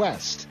over the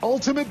West.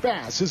 Ultimate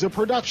Bass is a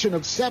production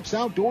of Seps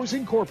Outdoors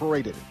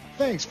Incorporated.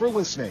 Thanks for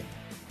listening.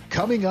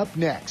 Coming up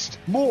next,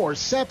 more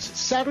Seps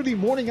Saturday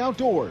Morning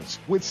Outdoors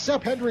with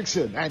Sep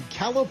Hendrickson and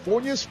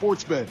California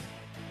Sportsman.